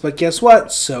sunshades, but guess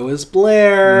what? So is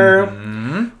Blair.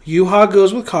 Mm-hmm. Yuha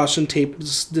goes with caution tape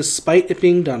despite it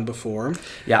being done before.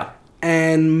 Yeah.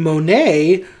 And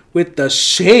Monet, with the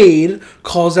shade,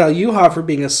 calls out Yuha for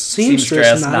being a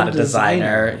seamstress, not a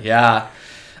designer. Yeah.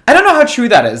 I don't know how true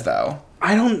that is, though.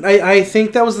 I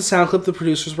think that was the sound clip the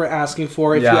producers were asking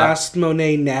for. If you asked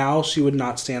Monet now, she would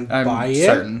not stand by it.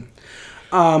 Certain.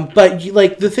 But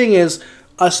like the thing is,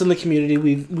 us in the community,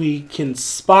 we can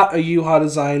spot a Yuha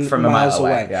design from miles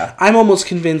away. Yeah. I'm almost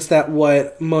convinced that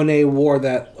what Monet wore,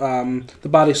 that the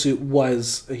bodysuit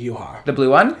was a Yuha. The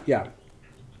blue one? Yeah.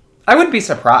 I wouldn't be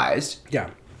surprised. Yeah.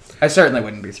 I certainly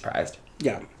wouldn't be surprised.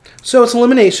 Yeah. So it's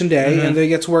elimination day, and they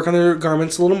get to work on their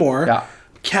garments a little more. Yeah.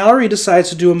 Calorie decides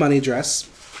to do a money dress.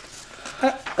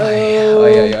 I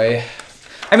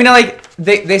mean, like,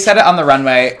 they said it on the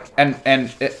runway, and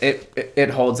it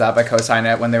holds up. I co-sign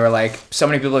it when they were like, so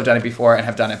many people have done it before and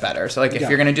have done it better. So, like, if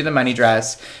you're going to do the money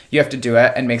dress, you have to do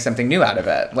it and make something new out of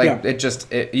it. Like,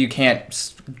 you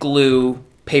can't glue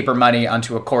paper money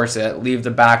onto a corset, leave the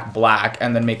back black,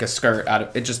 and then make a skirt out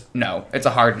of it. No. It's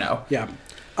a hard no. Yeah.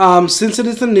 Since it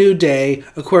is a new day,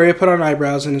 Aquaria put on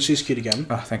eyebrows and she's cute again.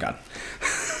 Oh, thank God.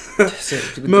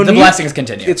 Monique, the blessings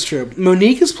continue. It's true.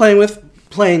 Monique is playing with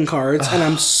playing cards, and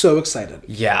I'm so excited.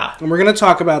 Yeah. And we're going to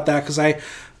talk about that because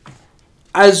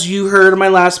as you heard in my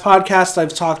last podcast,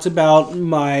 I've talked about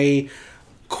my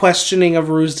questioning of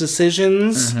Rue's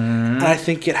decisions. Mm-hmm. And I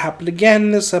think it happened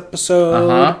again this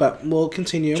episode, but we'll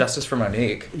continue. Justice for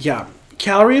Monique. Yeah.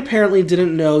 Calorie apparently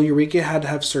didn't know Eureka had to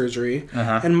have surgery.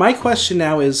 And my question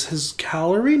now is, has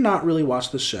Calorie not really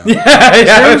watched the show?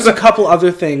 There's a couple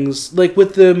other things. Like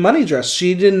with the money dress,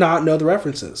 she did not know the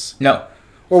references. No.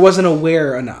 Or wasn't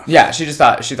aware enough. Yeah, she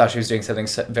thought she was doing something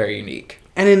very unique.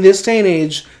 And in this day and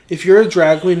age, if you're a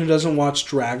drag queen who doesn't watch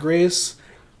Drag Race,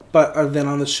 but are then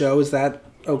on the show, is that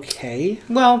okay?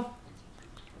 Well,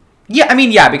 yeah, I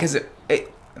mean, yeah, because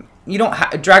you don't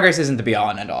Drag Race isn't the be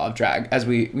all and end all of drag, as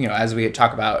we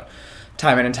talk about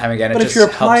time and time again. But if you're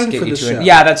applying for the show,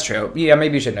 yeah, that's true. Yeah,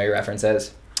 maybe you should know your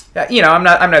references. Yeah, I'm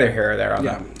neither here or there on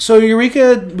that. So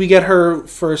Eureka, we get her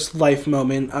first life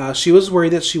moment. She was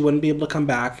worried that she wouldn't be able to come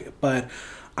back, but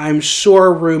I'm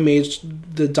sure Rue made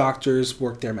the doctors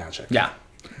work their magic. Yeah.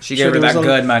 She gave her that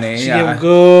good money. She gave her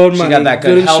good money. She got that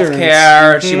good health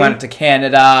care. Mm-hmm. She went to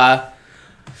Canada.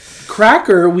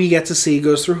 Cracker, we get to see,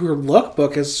 goes through her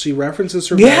lookbook as she references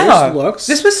her various looks.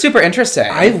 This was super interesting.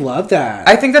 I love that.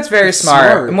 I think that's very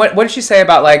smart. And what did she say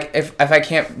about, like, if I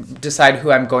can't decide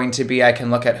who I'm going to be, I can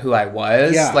look at who I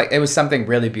was? Yeah. Like, it was something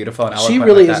really beautiful and eloquent. She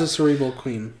really is a cerebral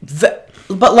queen.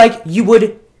 But, like, you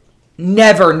would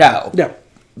never know. Yeah.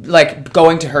 Like,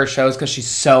 going to her shows because she's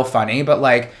so funny, but,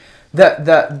 like,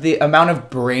 the amount of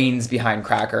brains behind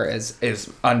Cracker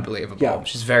is unbelievable. Yeah.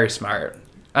 She's very smart.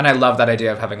 And I love that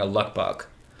idea of having a lookbook.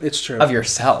 It's true. Of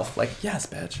yourself. Like, yes,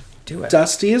 bitch. Do it.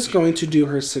 Dusty is going to do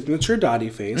her signature Dottie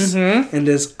face. Mm-hmm. And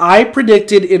as I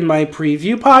predicted in my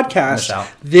preview podcast,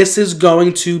 this is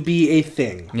going to be a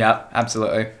thing. Yeah,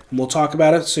 absolutely. We'll talk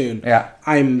about it soon. Yeah.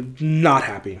 I'm not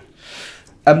happy.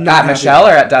 At Michelle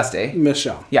or at Dusty?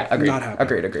 Michelle. Yeah, agreed. Not happy.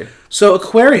 Agreed. So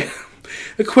Aquaria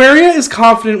is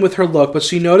confident with her look, but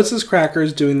she notices Cracker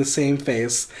is doing the same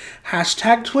face.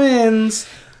 # twins.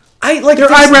 I like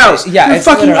their eyebrows. Yeah, your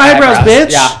fucking eyebrows,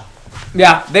 bitch.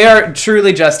 Yeah. They are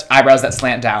truly just eyebrows that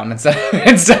slant down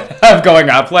instead of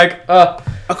going up. Like,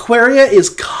 Aquaria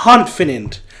is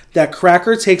confident that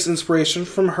Cracker takes inspiration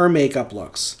from her makeup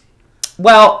looks.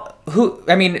 Well, who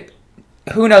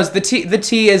knows? The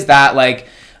tea is that, like,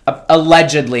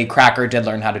 allegedly Cracker did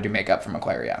learn how to do makeup from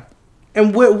Aquaria.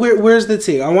 And where's the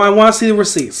tea? I want to see the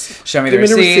receipts. Show me the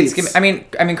receipts. I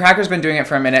mean, Cracker's been doing it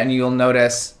for a minute, and you'll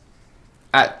notice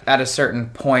at a certain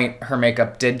point her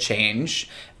makeup did change,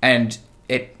 and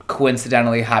it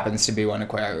coincidentally happens to be when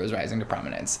Aquaria was rising to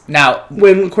prominence. Now,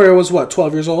 when Aquaria was what,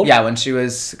 12 years old? Yeah, when she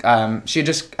was she had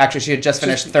just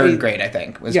finished third grade, I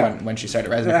think, was when she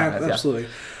started rising to prominence. Absolutely.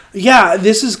 Yeah,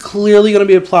 this is clearly going to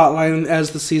be a plot line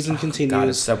as the season continues. God,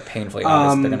 it's so painfully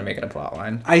obvious they're going to make it a plot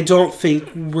line. I don't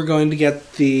think we're going to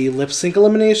get the lip sync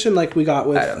elimination like we got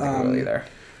with I don't think we will either.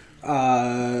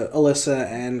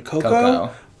 Alyssa and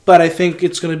Coco. But I think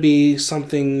it's going to be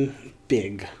something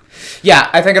big. Yeah,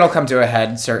 I think it'll come to a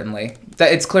head, certainly.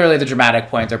 It's clearly the dramatic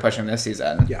point they're pushing this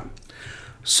season. Yeah.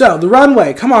 So, the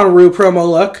runway. Come on, Rue promo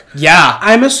look. Yeah.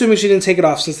 I'm assuming she didn't take it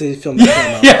off since they filmed the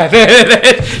promo.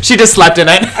 Yeah, she just slept in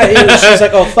it. She's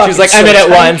like, oh, fuck. She's like, I'm in it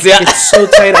once, yeah. It's so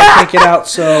tight, I can't get out,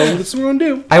 so that's what we're going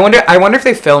to do. I wonder if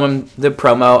they filmed the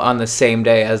promo on the same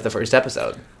day as the first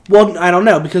episode. Well, I don't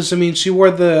know, because, I mean, she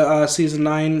wore the season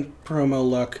 9 promo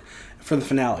look for the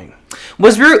finale.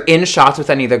 Was Rue in shots with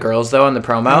any of the girls, though, in the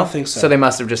promo? I don't think so. So they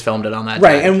must have just filmed it on that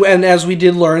Right, day. and as we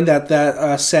did learn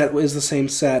that set is the same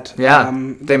set. Yeah,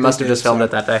 they must have just filmed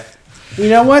it that day. You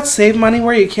know what? Save money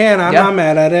where you can. I'm not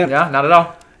mad at it. Yeah, not at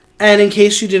all. And in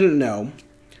case you didn't know,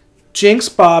 Jinx,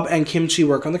 Bob, and Kimchi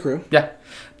work on the crew. Yeah.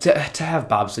 To have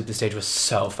Bob sweep the stage was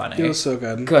so funny. It was so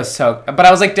good. But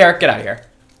I was like, Derek, get out of here.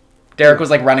 Derek was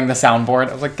like running the soundboard.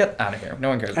 I was like, get out of here. No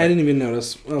one cares. I didn't even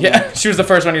notice. Oh, yeah, she was the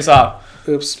first one you saw.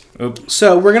 Oops.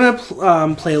 So we're going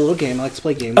to play a little game. I like to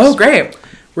play games. Oh, great.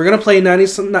 We're going to play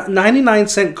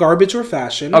 99-cent garbage or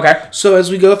fashion. Okay. So as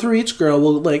we go through each girl,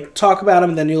 we'll like talk about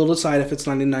them, and then you'll decide if it's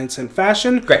 99-cent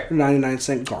fashion Great. or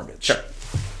 99-cent garbage. Sure.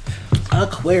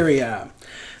 Aquaria.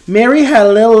 Mary had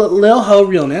a little hoe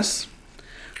realness.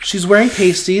 She's wearing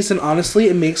pasties, and honestly,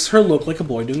 it makes her look like a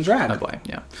boy doing drag. Oh, boy,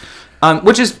 yeah.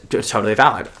 Which is totally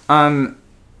valid.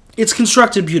 It's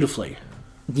constructed beautifully.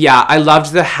 Yeah, I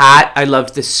loved the hat. I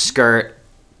loved the skirt.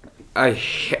 I'm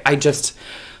just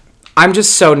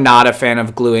so not a fan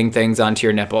of gluing things onto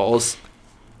your nipples.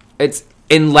 It's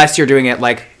unless you're doing it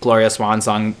like Gloria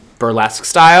Swansong burlesque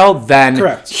style, then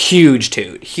correct. Huge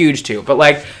toot. But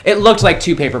like it looked like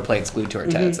 2 paper plates glued to her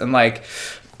tits, and like,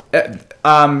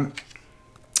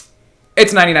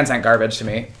 it's 99-cent garbage to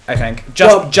me. I think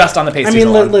just on the pasties. I mean,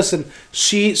 alone. listen,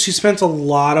 she spent a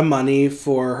lot of money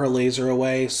for her laser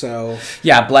away, so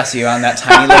yeah, bless you on that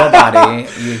tiny little body.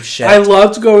 You shit. I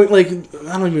loved going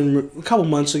a couple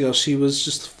months ago. She was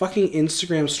just fucking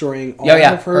Instagram storying all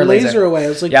of her laser away. I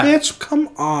was like, bitch, come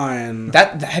on.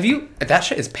 That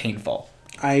shit is painful.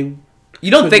 You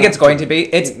don't think it's going to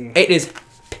be? It is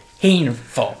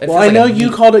painful. Well, I know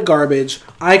you called it garbage.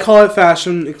 I call it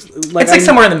fashion. It's like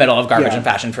somewhere in the middle of garbage and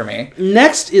fashion for me.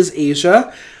 Next is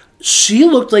Asia. She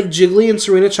looked like Jiggly and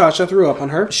Serena Chacha threw up on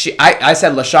her. I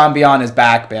said LaShawn Beyond is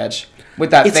back, bitch.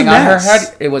 With that thing on her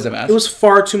head, it was a mess. It was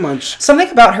far too much. Something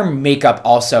about her makeup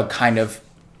also kind of...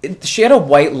 She had a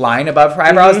white line above her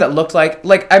eyebrows that looked like...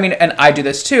 I mean, and I do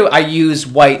this too. I use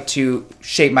white to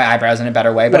shape my eyebrows in a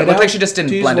better way, but it looked like she just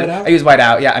didn't blend it. I use white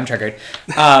out. Yeah, I'm triggered.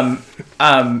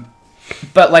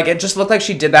 But like it just looked like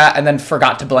she did that and then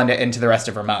forgot to blend it into the rest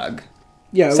of her mug.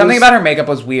 Yeah, something about her makeup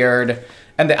was weird,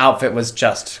 and the outfit was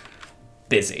just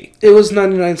busy. It was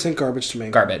 99-cent garbage to me.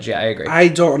 Garbage, yeah, I agree. I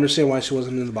don't understand why she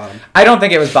wasn't in the bottom. I don't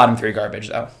think it was bottom 3 garbage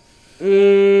though.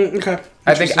 Okay.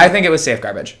 I think it was safe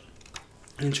garbage.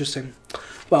 Interesting.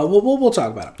 Well, we'll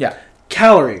talk about it. Yeah.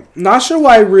 Calorie. Not sure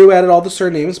why Rue added all the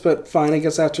surnames, but fine. I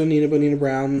guess after Nina Bonina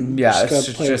Brown. Yeah,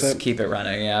 just keep it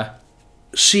running. Yeah.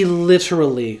 She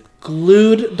literally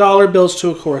glued dollar bills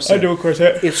to a corset. I do a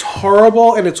corset. It's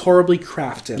horrible, and it's horribly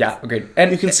crafted. Yeah, agreed.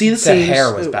 And you can see the seams. The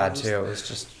hair was bad too. It was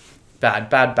just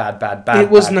bad. It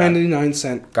was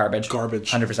 99-cent garbage.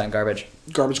 100% garbage.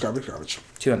 Garbage.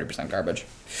 200% garbage.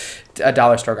 A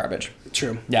dollar store garbage.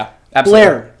 True. Yeah, absolutely.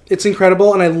 Blair. It's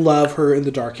incredible, and I love her in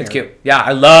the dark hair. It's cute. Yeah,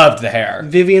 I loved the hair.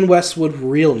 Vivian Westwood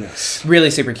realness. Really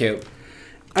super cute.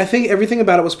 I think everything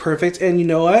about it was perfect, and you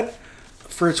know what?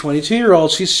 For a 22-year-old,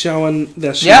 she's showing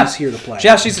that she's here to play.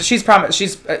 Yeah, she's promised.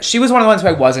 She was one of the ones who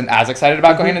I wasn't as excited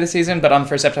about going into the season, but on the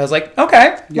first episode, I was like,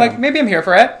 okay, like maybe I'm here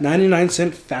for it.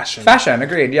 99-cent fashion. Fashion,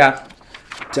 agreed. Yeah.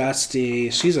 Dusty,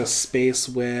 she's a space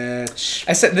witch.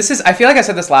 I feel like I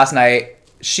said this last night.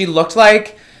 She looked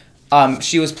like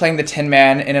she was playing the Tin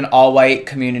Man in an all-white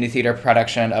community theater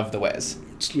production of The Wiz.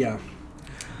 Yeah.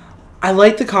 I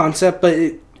like the concept, but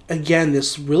again,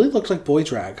 this really looks like boy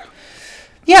drag.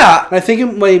 Yeah. I think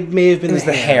it may have been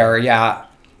the hair, yeah.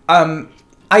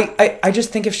 I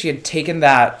just think if she had taken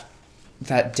that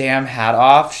damn hat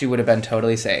off, she would have been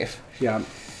totally safe. Yeah.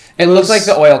 It looked like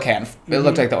the oil can. It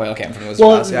looked like the oil can from The Wizard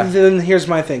of Oz, yeah. Then here's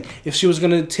my thing. If she was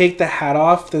going to take the hat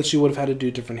off, then she would have had to do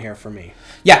different hair for me.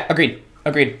 Yeah, agreed.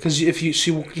 Because if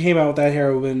she came out with that hair,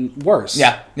 it would have been worse.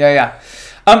 Yeah.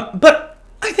 But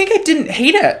I think I didn't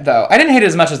hate it, though. I didn't hate it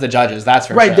as much as the judges, that's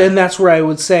for sure. Right, then that's where I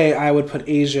would say I would put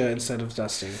Asia instead of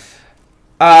Dusty.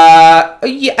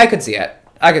 Yeah, I could see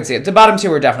it. The bottom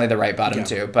 2 were definitely the right bottom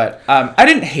 2, but I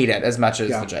didn't hate it as much as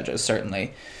the judges,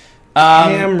 certainly.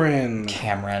 Cameron.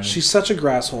 She's such a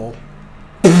grasshole.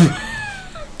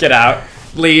 Get out.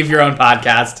 Leave your own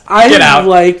podcast. Get out. I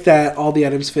like that all the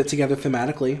items fit together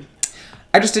thematically.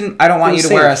 I don't want you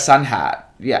to wear a sun hat.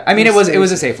 Yeah, I mean it was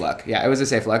a safe look. Yeah, it was a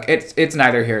safe look. It's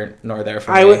neither here nor there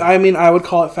for me. I would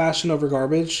call it fashion over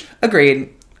garbage.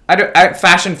 Agreed.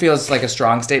 Fashion feels like a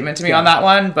strong statement to me on that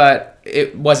one, but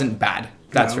it wasn't bad.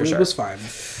 That's for sure. It was fine.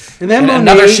 And then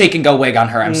another shake and go wig on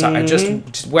her. I'm sorry.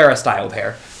 Just wear a styled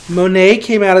hair. Monet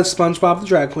came out as SpongeBob the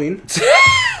drag queen.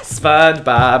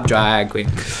 SpongeBob drag queen.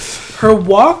 Her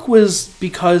walk was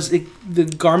because the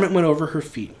garment went over her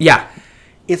feet. Yeah.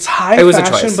 It's high It was a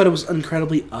fashion, choice. but it was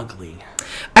incredibly ugly.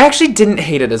 I actually didn't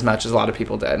hate it as much as a lot of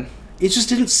people did. It just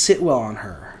didn't sit well on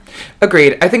her.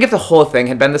 Agreed. I think if the whole thing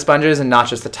had been the sponges and not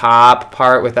just the top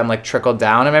part with them like trickled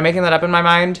down, am I making that up in my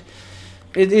mind?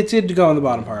 It did go on the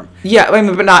bottom part. Yeah, I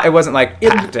mean, but not. It wasn't like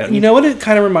packed in. You know what it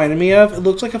kind of reminded me of? It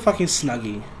looked like a fucking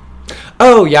Snuggie.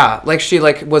 Oh yeah, like she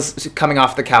like was coming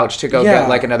off the couch to go Yeah. get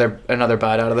like another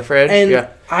bud out of the fridge. And yeah.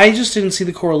 I just didn't see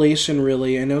the correlation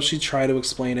really. I know she tried to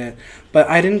explain it, but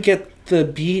I didn't get the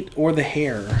beat or the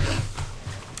hair.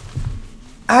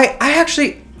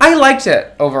 I liked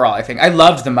it overall. I think I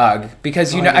loved the mug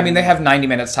because I mean they have 90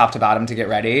 minutes top to bottom to get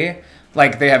ready.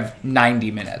 Like they have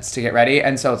 90 minutes to get ready,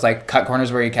 and so it's like cut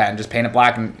corners where you can, just paint it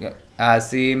black. And I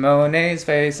see Monet's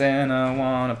face and I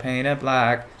wanna paint it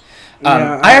black.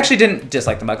 I actually didn't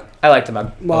dislike the mug. I liked the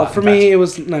mug. Well, for me, it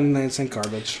was 99-cent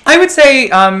garbage. I would say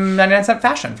 99-cent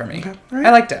fashion for me. Okay, right.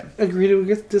 I liked it. Agree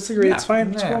to disagree. Yeah. It's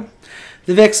fine. It's Yeah. cool.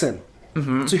 The Vixen.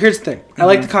 Mm-hmm. So here's the thing. I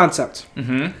like the concept.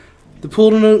 Mm-hmm. The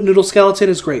pool noodle skeleton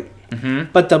is great.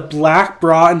 Mm-hmm. But the black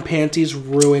bra and panties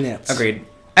ruin it. Agreed.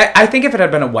 I think if it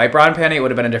had been a white bra and panty, it would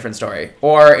have been a different story.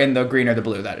 Or in the green or the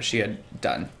blue that she had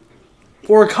done.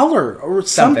 Or a color. Or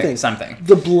something. Something.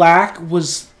 The black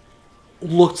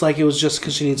looked like it was just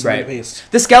because she needs some right. paste.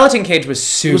 The skeleton cage was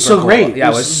super so cool. great. Yeah,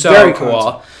 it was so very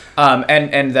cool.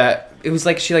 And it was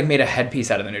like she like made a headpiece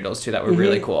out of the noodles too that were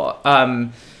really cool.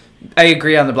 I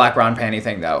agree on the black bra and panty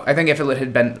thing though. I think if it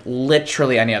had been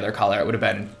literally any other color, it would have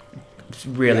been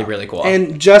really cool.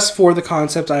 And just for the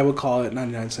concept, I would call it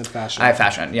 99-cent fashion. I'm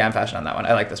fashion on that one.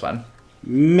 I like this one.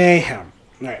 Mayhem.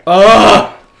 All right.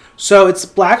 Oh, so it's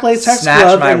black latex Snatch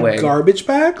glove my and wig. garbage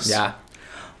bags. yeah.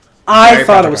 I Very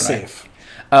thought it was project safe.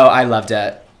 Oh, I loved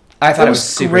it. I thought it was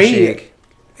super chic.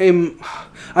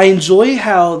 I enjoy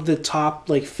how the top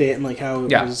like fit and like how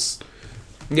it was.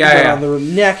 Yeah. On the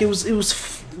neck. It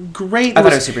was great. I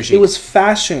thought it was super chic. It was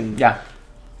fashion. Yeah.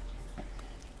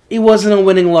 It wasn't a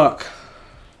winning look.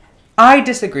 I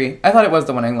disagree. I thought it was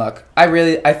the winning look.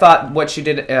 I thought what she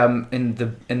did in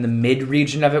the mid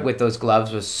region of it with those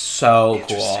gloves was so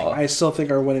cool. I still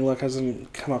think our winning look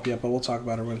hasn't come up yet, but we'll talk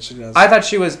about her when she does. I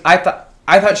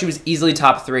thought she was easily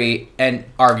top 3 and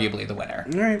arguably the winner.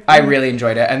 All right. I really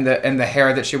enjoyed it, and the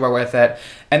hair that she wore with it.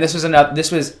 And this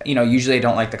was usually I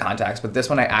don't like the contacts, but this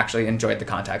one I actually enjoyed the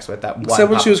contacts with that one. Except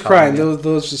when she was crying,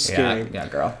 those just scary. Yeah,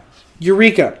 girl.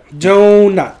 Eureka,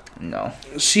 donut. No.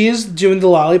 She is doing the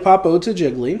lollipop ode to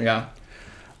Jiggly. Yeah.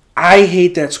 I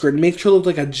hate that skirt. It makes her look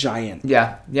like a giant.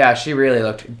 Yeah. She really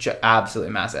looked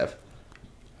absolutely massive.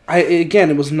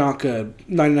 It was not good.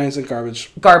 99-cent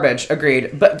garbage. Garbage,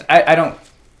 agreed. But I don't.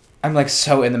 I'm like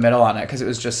so in the middle on it because it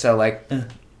was just so like. It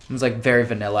was like very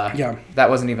vanilla. Yeah.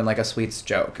 That wasn't even like a sweets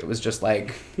joke. It was just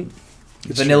like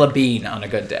vanilla bean on a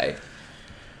good day.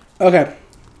 Okay.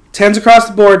 10s across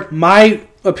the board. My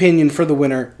opinion for the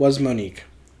winner was Monique.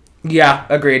 Yeah,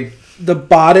 agreed. The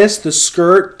bodice, the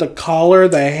skirt, the collar,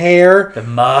 the hair. The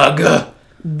mug.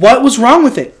 What was wrong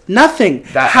with it? Nothing.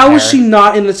 How was she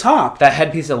not in the top? That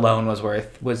headpiece alone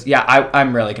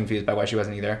I'm really confused by why she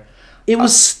wasn't either. It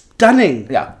was stunning.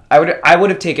 Yeah. I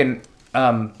would have taken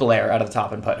Blair out of the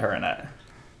top and put her in it.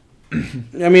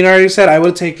 I mean, I already said I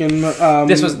would have taken.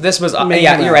 This was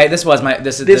yeah. You're right. This was my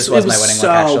this was my winning look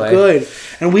actually. So good,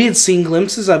 and we had seen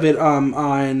glimpses of it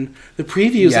on the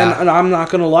previews, and I'm not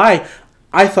gonna lie,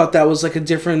 I thought that was like a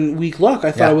different week look.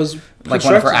 I thought it was like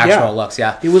one of her actual looks.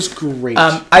 Yeah, it was great.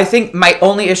 I think my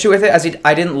only issue with it is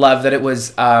I didn't love that it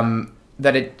was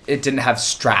that it didn't have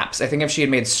straps. I think if she had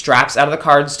made straps out of the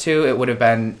cards too, it would have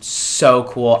been so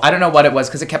cool. I don't know what it was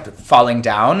because it kept falling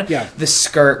down. Yeah. The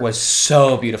skirt was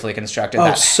so beautifully constructed. Oh,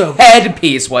 that so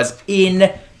headpiece was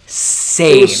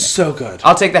insane. It was so good.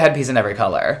 I'll take the headpiece in every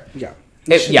color. Yeah.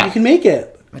 You can make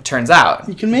it. It turns out.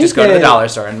 You can make Just go to the dollar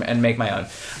store and make my own.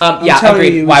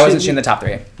 Agreed. Why wasn't she in the top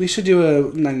 3? We should do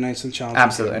a 99-cent challenge.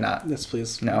 Absolutely not. Yes,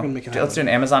 please. No. Let's do an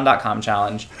Amazon.com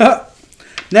challenge.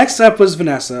 Next up was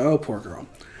Vanessa. Oh, poor girl.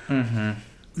 Mm-hmm.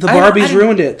 The Barbies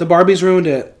ruined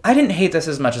it. I didn't hate this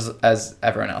as much as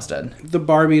everyone else did. The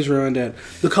Barbies ruined it.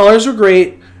 The colors were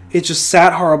great. It just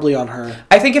sat horribly on her.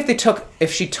 I think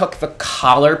if she took the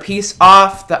collar piece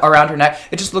off around her neck,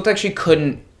 it just looked like she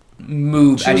couldn't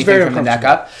move anything from the neck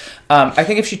up. I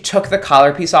think if she took the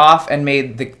collar piece off and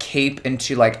made the cape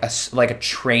into like a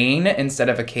train instead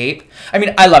of a cape. I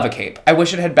mean, I love a cape. I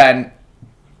wish it had been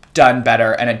done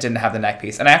better and it didn't have the neck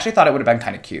piece. And I actually thought it would have been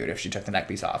kind of cute if she took the neck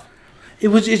piece off.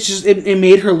 It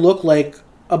made her look like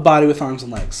a body with arms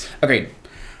and legs. Agreed.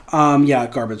 Yeah,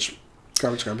 garbage.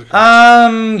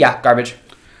 Yeah, garbage.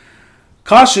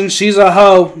 Caution, she's a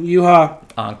hoe. You-ha.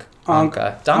 Onk.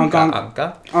 Anka.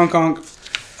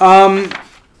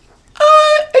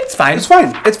 It's fine. It's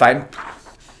fine. It's fine.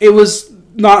 It was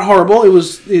not horrible.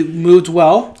 It moved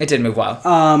well. It did move well.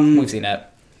 We've seen it.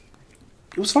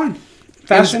 It was fine.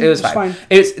 Fashion. It was fine.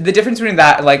 It's the difference between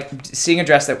that, like seeing a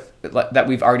dress that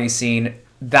we've already seen.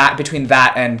 That between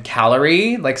that and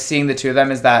Calorie, like seeing the two of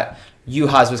them, is that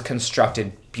Yuha's was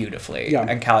constructed beautifully,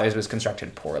 and Calorie's was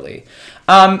constructed poorly.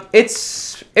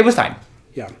 It was fine.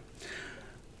 Yeah.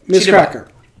 Miss Cracker.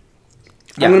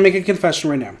 Yeah. I'm gonna make a confession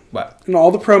right now. What? In all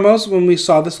the promos, when we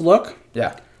saw this look,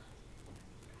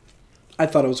 I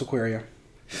thought it was Aquaria.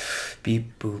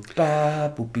 Beep boop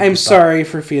ba boop beep. I'm sorry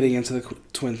for feeding into the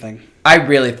twin thing. I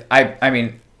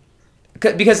mean,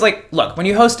 because like, look, when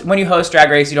you host Drag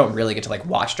Race, you don't really get to like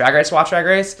watch Drag Race.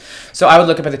 So I would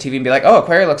look up at the TV and be like, oh,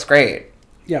 Aquaria looks great.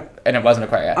 Yeah. And it wasn't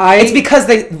Aquaria. It's because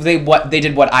they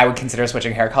did what I would consider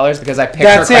switching hair colors, because I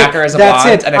picture Cracker as a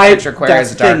blonde and I picture Aquaria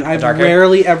as a darker. I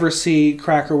rarely ever see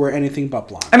Cracker wear anything but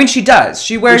blonde. I mean, she does.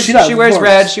 She wears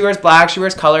red, she wears black, she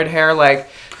wears colored hair, like.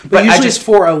 But usually it's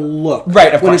for a look.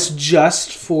 Right, of course. When it's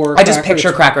just for I just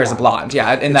picture Cracker as a blonde,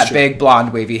 in that big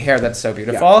blonde wavy hair that's so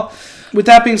beautiful. Yeah. With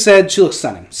that being said, she looks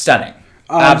stunning. Stunning.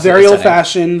 Very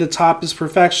old-fashioned. The top is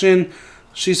perfection.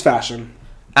 She's fashion.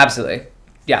 Absolutely.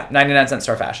 Yeah, 99-cent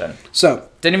store fashion. So.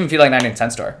 Didn't even feel like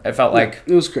 99-cent store. It felt like...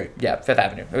 It was great. Yeah, Fifth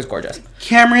Avenue. It was gorgeous.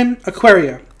 Cameron,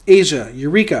 Aquaria, Asia,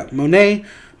 Eureka, Monet,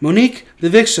 Monique, The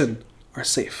Vixen are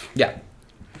safe. Yeah.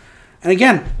 And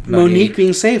again, Monique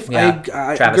being safe. Yeah.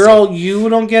 Girl, you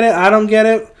don't get it. I don't get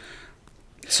it.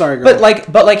 Sorry, girl.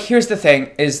 But like, here's the thing: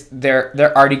 is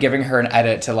they're already giving her an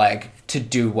edit to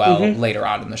do well later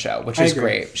on in the show, which is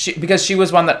great. Because she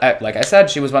was one that, like I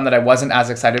said, she was one that I wasn't as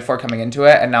excited for coming into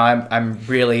it, and now I'm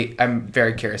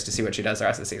very curious to see what she does the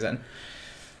rest of the season.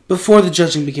 Before the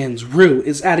judging begins, Rue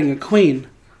is adding a queen.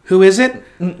 Who is it?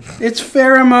 It's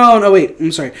Pheromone. Oh wait,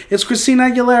 I'm sorry. It's Christina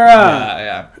Aguilera.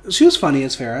 Yeah. She was funny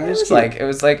as Farrah. It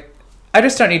was like, I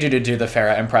just don't need you to do the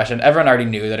Farrah impression. Everyone already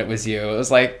knew that it was you. It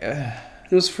was like.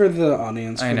 It was for the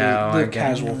audience. For the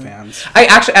casual fans. I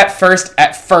actually at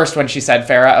first when she said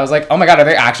Farrah, I was like, oh my god, are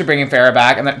they actually bringing Farrah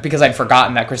back? And then, because I'd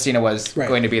forgotten that Christina was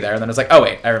going to be there, and then I was like, oh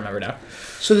wait, I remember now.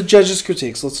 So the judges'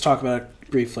 critiques. Let's talk about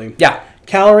it briefly. Yeah.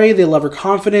 Calorie, they love her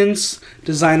confidence.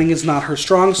 Designing is not her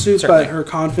strong suit, but her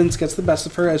confidence gets the best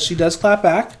of her as she does clap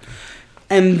back.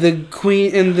 And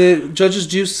the judges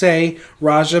do say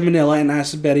Raja, Manila, and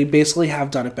Acid Betty basically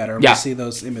have done it better. We see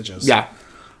those images. Yeah.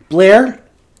 Blair,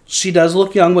 she does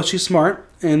look young, but she's smart.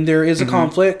 And there is a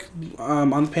conflict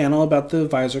on the panel about the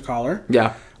visor collar.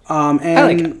 Yeah. And I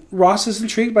like it. Ross is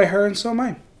intrigued by her, and so am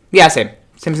I. Yeah, same.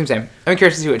 I'm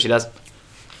curious to see what she does.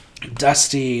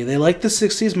 Dusty. They like the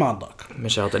 60s mod look.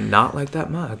 Michelle did not like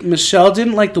that mug. Michelle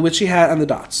didn't like the witchy hat and the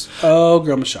dots. Oh,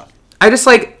 girl, Michelle. I just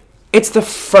it's the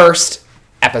first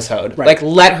episode. Right. Like,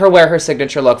 let her wear her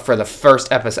signature look for the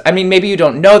first episode. I mean, maybe you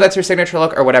don't know that's her signature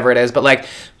look or whatever it is, but like,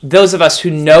 those of us who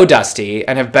know Dusty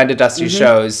and have been to Dusty's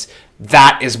shows,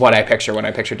 that is what I picture when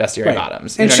I picture Dusty Ray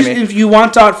Bottoms. You know what I mean? If you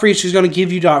want dot free, she's going to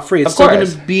give you dot free. It's still going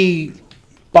to be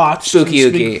botched. Spooky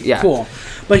ooky, yeah. Cool.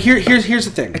 But here's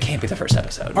the thing. It can't be the first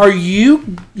episode. Are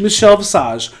you, Michelle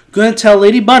Visage, going to tell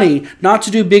Lady Bunny not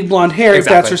to do big blonde hair if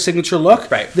that's her signature look?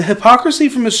 Right. The hypocrisy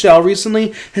from Michelle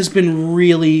recently has been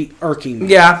really irking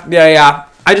me. Yeah.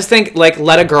 I just think, like,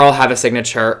 let a girl have a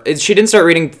signature. She didn't start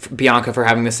reading Bianca for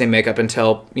having the same makeup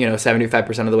until,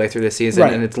 75% of the way through the season,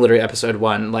 and it's literally episode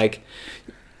 1. Like,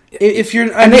 if you're,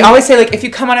 they always say, like, if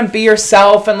you come on and be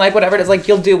yourself and like whatever it is, like,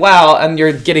 you'll do well, and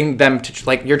you're getting them to,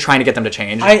 like, you're trying to get them to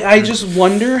change. I just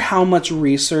wonder how much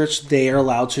research they are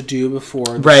allowed to do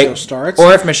before the show starts,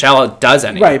 or if Michelle does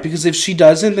any. Right, because if she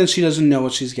doesn't, then she doesn't know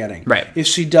what she's getting. Right. If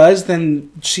she does,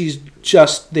 then she's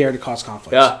just there to cause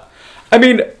conflict. Yeah, I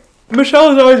mean,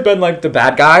 Michelle has always been like the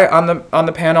bad guy on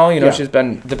the panel. She's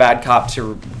been the bad cop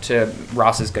to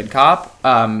Ross's good cop.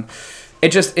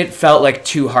 It felt like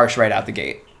too harsh right out the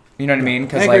gate. You know what I mean?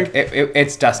 Because like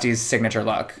it's Dusty's signature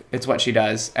look. It's what she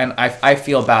does, and I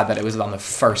feel bad that it was on the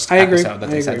first episode that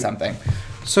they said something.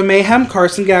 So Mayhem,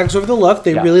 Carson gags over the look.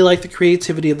 They really like the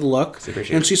creativity of the look,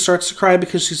 and she starts to cry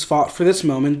because she's fought for this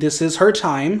moment. This is her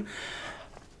time.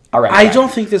 All right. I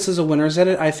don't think this is a winner's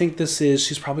edit. I think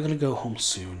she's probably going to go home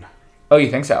soon. Oh, you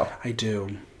think so? I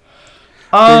do.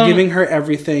 They're giving her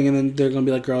everything, and then they're going to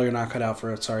be like, "Girl, you're not cut out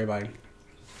for it. Sorry, bye."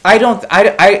 I don't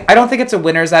think it's a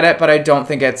winner's edit, but I don't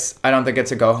think it's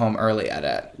a go home early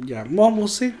edit. Yeah, well, we'll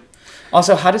see.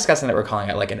 Also, how disgusting that we're calling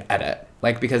it like an edit,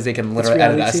 like because they can literally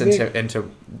edit us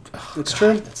into. It's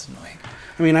true. That's annoying.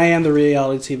 I mean, I am the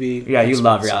reality TV. Yeah, you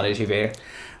love reality TV.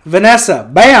 Vanessa,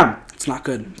 bam! It's not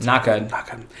good. Not good.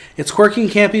 It's quirky and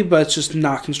campy, but it's just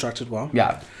not constructed well.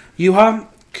 Yeah. Yuha,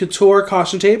 couture,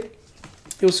 caution tape.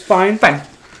 It was fine. Fine.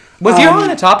 Was Yuha on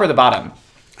the top or the bottom?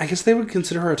 I guess they would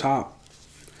consider her a top.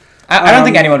 I don't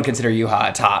think anyone would consider Yuha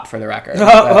a top, for the record.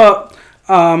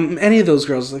 Any of those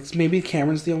girls. Like maybe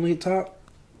Cameron's the only top.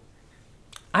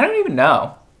 I don't even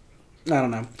know. I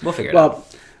don't know. We'll figure it out. Well,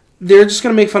 they're just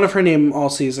going to make fun of her name all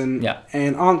season. Yeah.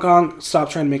 And Onk, stop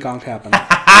trying to make Onk happen.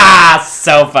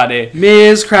 So funny.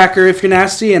 Ms. Cracker, if you're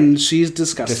nasty, and she's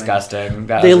disgusting. Disgusting.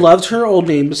 They loved her old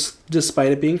name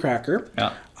despite it being Cracker.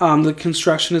 Yeah. The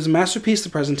construction is a masterpiece. The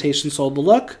presentation sold the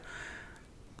look.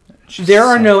 There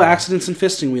are no accidents in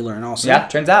fisting, we learn also. Yeah,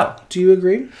 turns out. Do you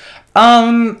agree?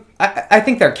 I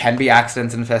think there can be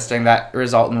accidents in fisting that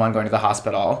result in one going to the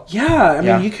hospital. Yeah, I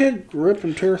mean, you could rip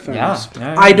and tear things.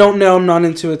 Yeah. I don't know. I'm not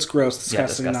into it. It's gross.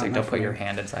 Disgusting. Yeah, disgusting. Not Don't put your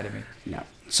hand inside of me. No.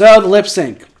 So, the lip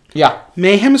sync. Yeah.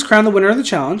 Mayhem is crowned the winner of the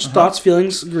challenge. Thoughts,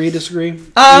 feelings, agree, disagree?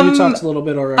 We talked a little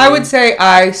bit already. I would say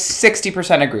I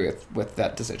 60% agree with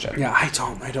that decision. Yeah, I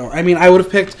don't. I mean, I would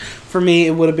have picked, for me,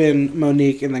 it would have been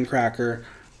Monique and then Cracker.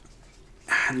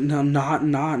 No, not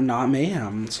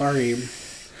Mayhem. Sorry.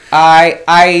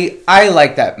 I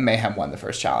like that Mayhem won the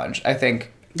first challenge. I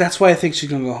think that's why I think she's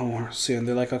gonna go home soon.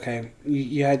 They're like, okay,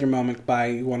 you had your moment. Bye.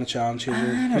 You won a challenge.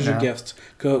 Here's your gift.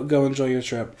 Go enjoy your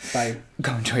trip. Bye.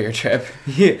 Go enjoy your trip.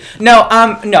 Yeah. No,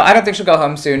 I don't think she'll go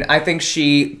home soon. I think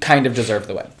she kind of deserved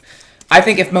the win. I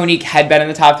think if Monique had been in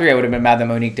the top 3, I would have been mad that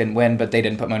Monique didn't win, but they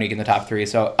didn't put Monique in the top 3.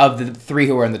 So of the 3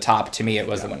 who were in the top, to me, it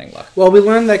was the winning look. Well, we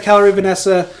learned that Calorie,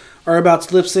 Vanessa are about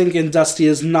to lip sync, and Dusty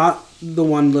is not the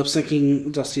one lip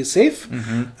syncing. Dusty is safe,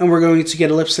 and we're going to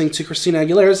get a lip sync to Christina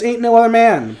Aguilera's "Ain't No Other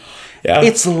Man." Yeah,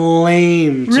 it's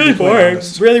lame. Really boring.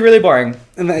 Really boring.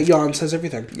 And that yawn says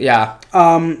everything. Yeah.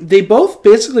 They both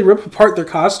basically rip apart their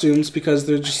costumes because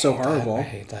they're just so horrible. I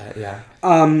hate that. Yeah.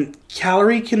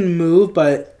 Calorie can move,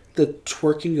 but the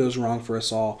twerking goes wrong for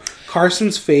us all.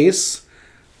 Carson's face.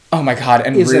 Oh my god,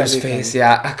 and Rue's face,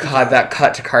 yeah. God, that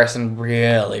cut to Carson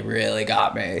really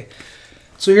got me.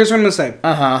 So here's what I'm going to say.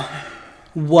 Uh-huh.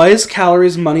 Was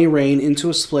Calorie's money rain into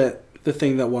a split the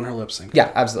thing that won her lip sync?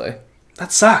 Yeah, absolutely.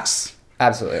 That sucks.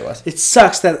 Absolutely it was. It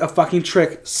sucks that a fucking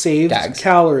trick saved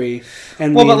Calorie.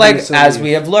 And well, but like, as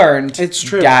we have learned, it's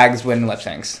true. Gags win lip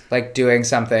syncs. Like, doing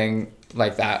something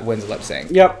like that wins a lip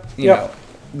sync. Yep. You know,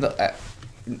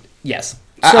 yes.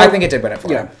 So, I think it did win it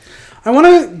for her. I want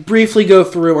to briefly go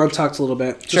through Untucked a little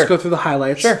bit. Just go through the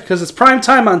highlights. Sure. Because it's prime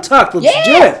time Untucked. Let's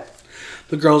do it.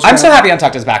 The girls. I'm so happy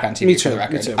Untucked is back on TV. Me too. For the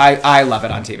record. Me too. I love it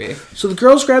on TV. So the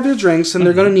girls grab their drinks and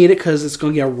they're going to need it because it's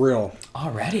going to get real.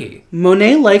 Already.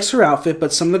 Monet likes her outfit,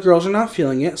 but some of the girls are not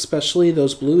feeling it, especially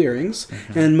those blue earrings.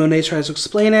 And Monet tries to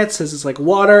explain it, says it's like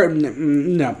water.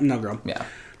 No, girl. Yeah.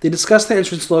 They discuss the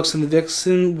entrance looks, and the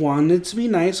vixen wanted to be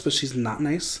nice, but she's not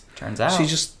nice. Turns out.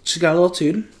 She got a little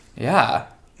toed. Yeah.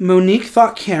 Monique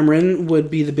thought Cameron would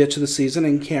be the bitch of the season,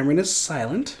 and Cameron is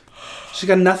silent. She's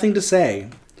got nothing to say.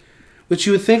 Which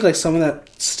you would think, like, someone that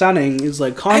stunning is,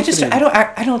 like, confident.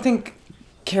 I don't think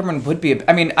Cameron would be...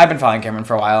 I mean, I've been following Cameron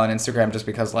for a while on Instagram just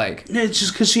because, like... It's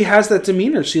just because she has that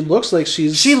demeanor. She looks like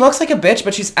she's... She looks like a bitch,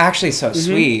 but she's actually so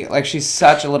sweet. Like, she's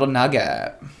such a little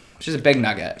nugget. She's a big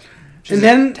nugget. She's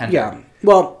tender. Yeah.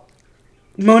 Well,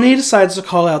 Monet decides to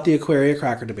call out the Aquaria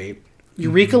Cracker debate.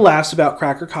 Eureka laughs about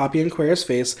Cracker copying Aquaria's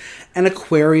face, and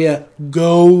Aquaria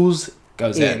goes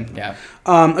in. Yeah.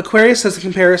 Aquaria says the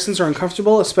comparisons are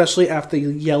uncomfortable, especially after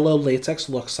the yellow latex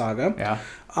look saga. Yeah.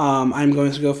 I'm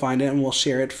going to go find it, and we'll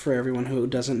share it for everyone who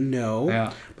doesn't know.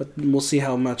 Yeah. But we'll see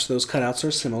how much those cutouts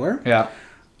are similar. Yeah.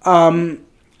 And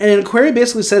Aquaria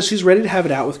basically says she's ready to have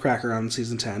it out with Cracker on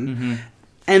season 10.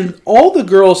 And all the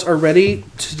girls are ready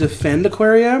to defend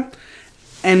Aquaria,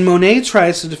 and Monet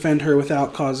tries to defend her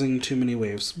without causing too many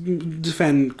waves.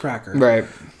 Defend Cracker. Right.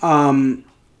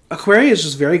 Aquaria is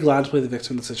just very glad to play the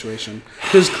victim of the situation.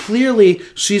 Because clearly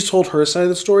she's told her side of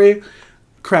the story.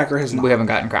 Cracker has not. We haven't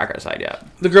gotten Cracker's side yet.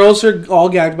 The girls are all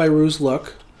gagged by Rue's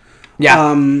look.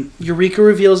 Yeah. Eureka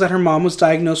reveals that her mom was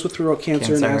diagnosed with throat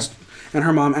cancer. And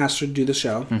her mom asked her to do the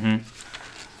show.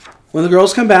 When the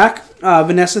girls come back,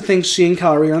 Vanessa thinks she and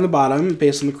Calorie are on the bottom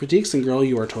based on the critiques, and girl,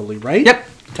 you are totally right. Yep.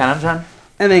 10 out of 10.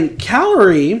 And then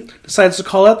Calorie decides to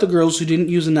call out the girls who didn't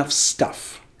use enough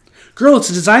stuff. Girl, it's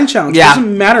a design challenge. Yeah. It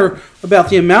doesn't matter about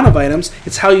the amount of items.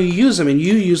 It's how you use them, and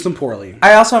you use them poorly.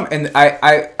 I also, and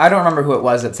I don't remember who it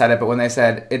was that said it, but when they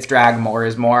said it's drag more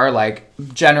is more, like,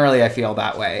 generally I feel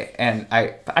that way. And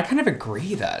I kind of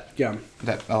agree that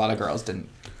a lot of girls didn't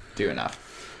do enough.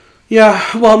 Yeah,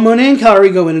 well, Monet and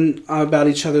Calorie go in about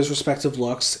each other's respective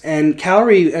looks, and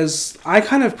Calorie, as I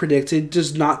kind of predicted,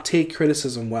 does not take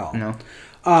criticism well. No.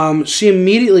 She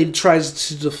immediately tries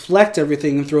to deflect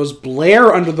everything and throws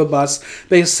Blair under the bus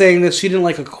by saying that she didn't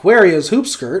like Aquaria's hoop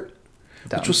skirt,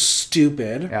 which was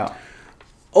stupid. Yeah.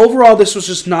 Overall, this was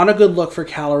just not a good look for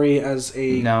Calorie as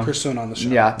a persona on the show.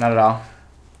 Yeah, not at all.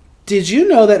 Did you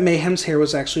know that Mayhem's hair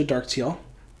was actually dark teal?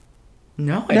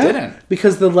 No, I didn't.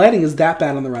 Because the lighting is that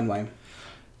bad on the runway.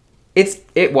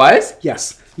 It was?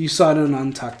 Yes. You saw it in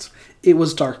Untucked. It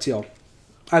was dark teal.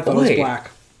 I thought it was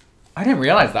black. I didn't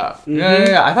realize that. Mm-hmm.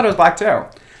 Yeah. I thought it was black too.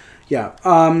 Yeah.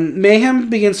 Mayhem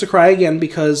begins to cry again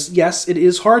because, yes, it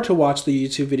is hard to watch the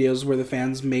YouTube videos where the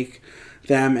fans make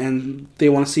them and they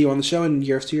want to see you on the show, and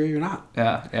year after year you're not.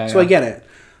 Yeah. So I get it.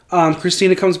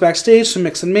 Christina comes backstage to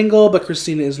mix and mingle, but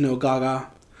Christina is no Gaga.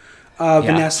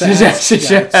 Vanessa asks,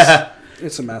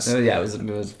 it's a mess. Yeah, it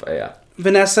was.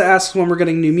 Vanessa asks when we're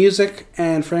getting new music,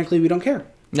 and frankly, we don't care.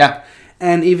 Yeah.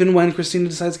 And even when Christina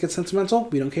decides to get sentimental,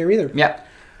 we don't care either. Yeah.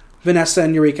 Vanessa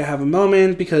and Eureka have a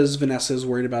moment because Vanessa is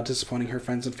worried about disappointing her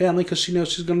friends and family because she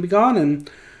knows she's going to be gone, and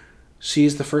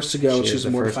she's the first to go, and she's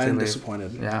mortified and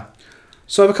disappointed. Yeah.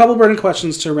 So I have a couple burning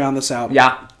questions to round this out.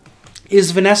 Yeah.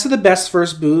 Is Vanessa the best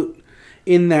first boot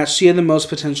in that she had the most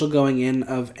potential going in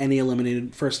of any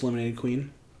first eliminated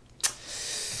queen?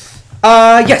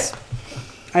 Yes.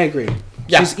 I agree.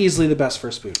 Yeah. She's easily the best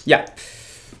first boot. Yeah.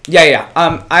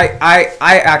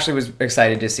 I actually was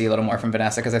excited to see a little more from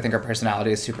Vanessa because I think her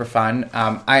personality is super fun.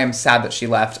 I am sad that she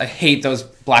left. I hate those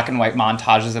black and white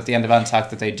montages at the end of Untucked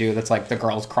that they do. That's like the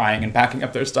girls crying and packing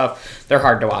up their stuff. They're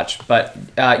hard to watch, but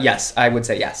yes, I would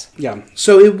say yes. Yeah.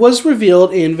 So it was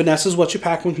revealed in Vanessa's What You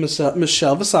Pack with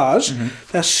Michelle Visage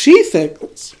that she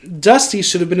thinks Dusty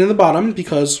should have been in the bottom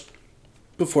because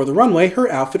before the runway, her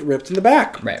outfit ripped in the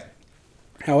back. Right.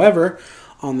 However,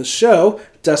 on the show,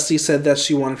 Dusty said that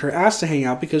she wanted her ass to hang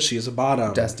out because she is a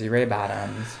bottom. Dusty Ray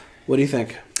Bottoms. What do you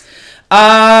think?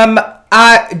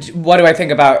 What do I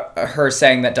think about her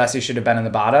saying that Dusty should have been in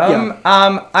the bottom?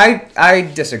 Yeah.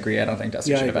 I disagree. I don't think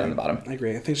Dusty should have been in the bottom. I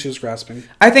agree. I think she was grasping.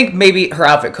 I think maybe her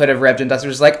outfit could have ripped and Dusty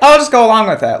was just like, oh, I'll just go along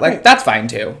with it. Like, that's fine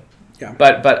too. Yeah.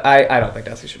 But I don't think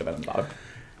Dusty should have been in the bottom.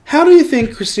 How do you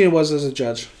think Christina was as a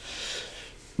judge?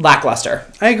 Lackluster.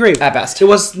 I agree. At best. It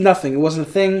was nothing. It wasn't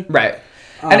a thing. Right.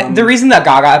 And the reason that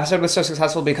Gaga episode was so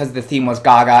successful because the theme was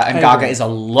Gaga, and Gaga is a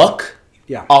look.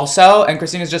 Yeah. Also, and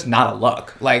Christina's just not a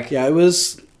look. Like. Yeah, it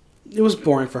was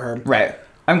boring for her. Right.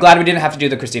 I'm glad we didn't have to do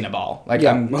the Christina ball. Like,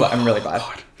 yeah. I'm really glad.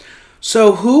 God.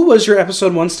 So, who was your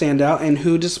episode 1 standout, and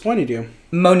who disappointed you?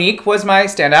 Monique was my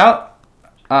standout,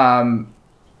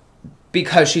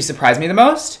 because she surprised me the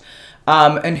most.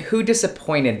 And who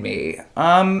disappointed me?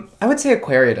 I would say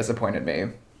Aquaria disappointed me.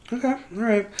 Okay, all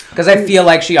right. Because I feel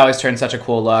like she always turns such a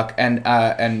cool look, and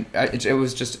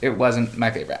it wasn't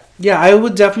my favorite. Yeah, I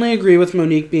would definitely agree with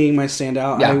Monique being my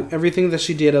standout. Yeah. Everything that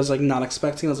she did, I was like not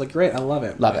expecting. I was like, great, I love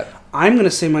it. Love it. I'm gonna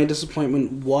say my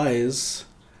disappointment was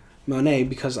Monet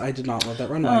because I did not love that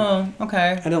runway. Oh,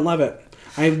 okay. I didn't love it.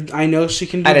 I know she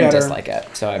can do better. I didn't dislike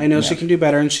it, so I know she can do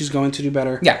better, and she's going to do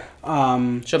better. Yeah.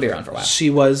 She'll be around for a while. She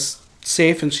was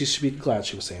safe, and she should be glad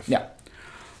she was safe. Yeah.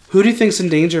 Who do you think's in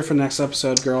danger for next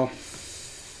episode, girl?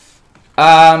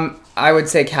 I would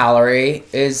say Calorie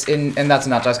is in, and that's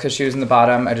not just because she was in the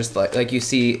bottom. I just like you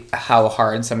see how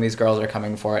hard some of these girls are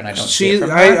coming for it, and I don't see it from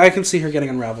her. I can see her getting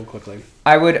unraveled quickly.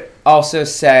 I would also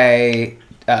say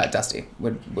Dusty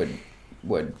would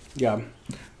yeah.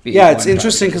 It's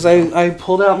interesting because I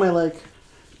pulled out my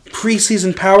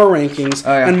preseason power rankings,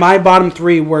 and my bottom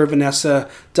 3 were Vanessa,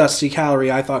 Dusty, Calorie.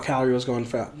 I thought Calorie was going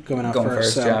out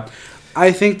first. So yeah.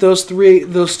 I think those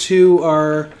 2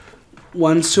 are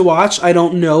ones to watch. I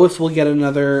don't know if we'll get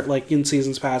another in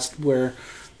seasons past where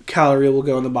Calorie will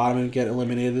go in the bottom and get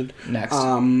eliminated next.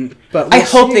 But I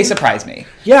hope they surprise me.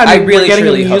 Yeah, I really we're getting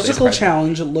truly a hope musical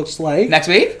challenge. It looks like next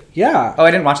week. Yeah. Oh,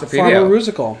 I didn't watch the preview.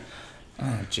 Farmer-Rusical.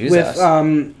 Oh, Jesus.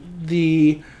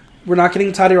 With we're not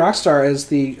getting Toddy Rockstar as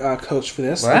the coach for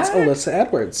this. What? It's Alyssa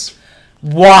Edwards.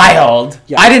 Wild.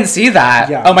 Yeah. I didn't see that.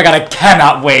 Yeah. Oh my god, I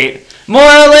cannot wait. More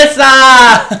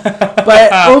Alyssa!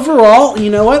 But overall, you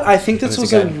know what? I think this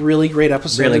was a really great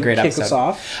episode. Really great kick episode. us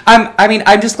off.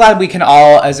 I'm just glad we can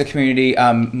all, as a community,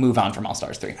 move on from All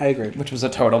Stars 3. I agree. Which was a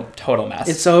total mess.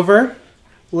 It's over.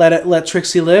 Let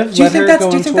Trixie live. Do you think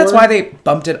that's why they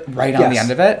bumped it right on the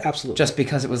end of it? Absolutely. Just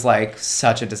because it was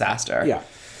such a disaster. Yeah.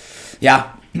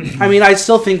 Yeah. I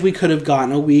still think we could have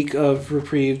gotten a week of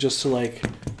reprieve just to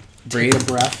breathe take a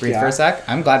breath. Breathe for a sec.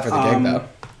 I'm glad for the gig though.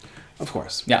 Of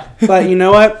course. Yeah. But you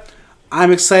know what?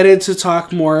 I'm excited to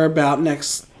talk more about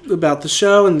the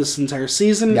show and this entire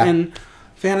season. Yeah. And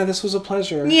Vanna, this was a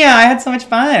pleasure. Yeah, I had so much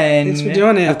fun. Thanks for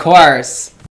doing it. Of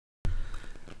course.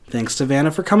 Thanks to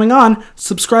Vanna for coming on.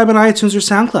 Subscribe on iTunes or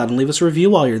SoundCloud and leave us a review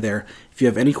while you're there. If you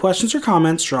have any questions or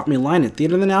comments, drop me a line at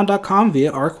theaterthenow.com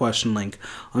via our question link.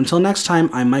 Until next time,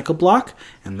 I'm Michael Block,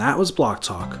 and that was Block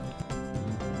Talk.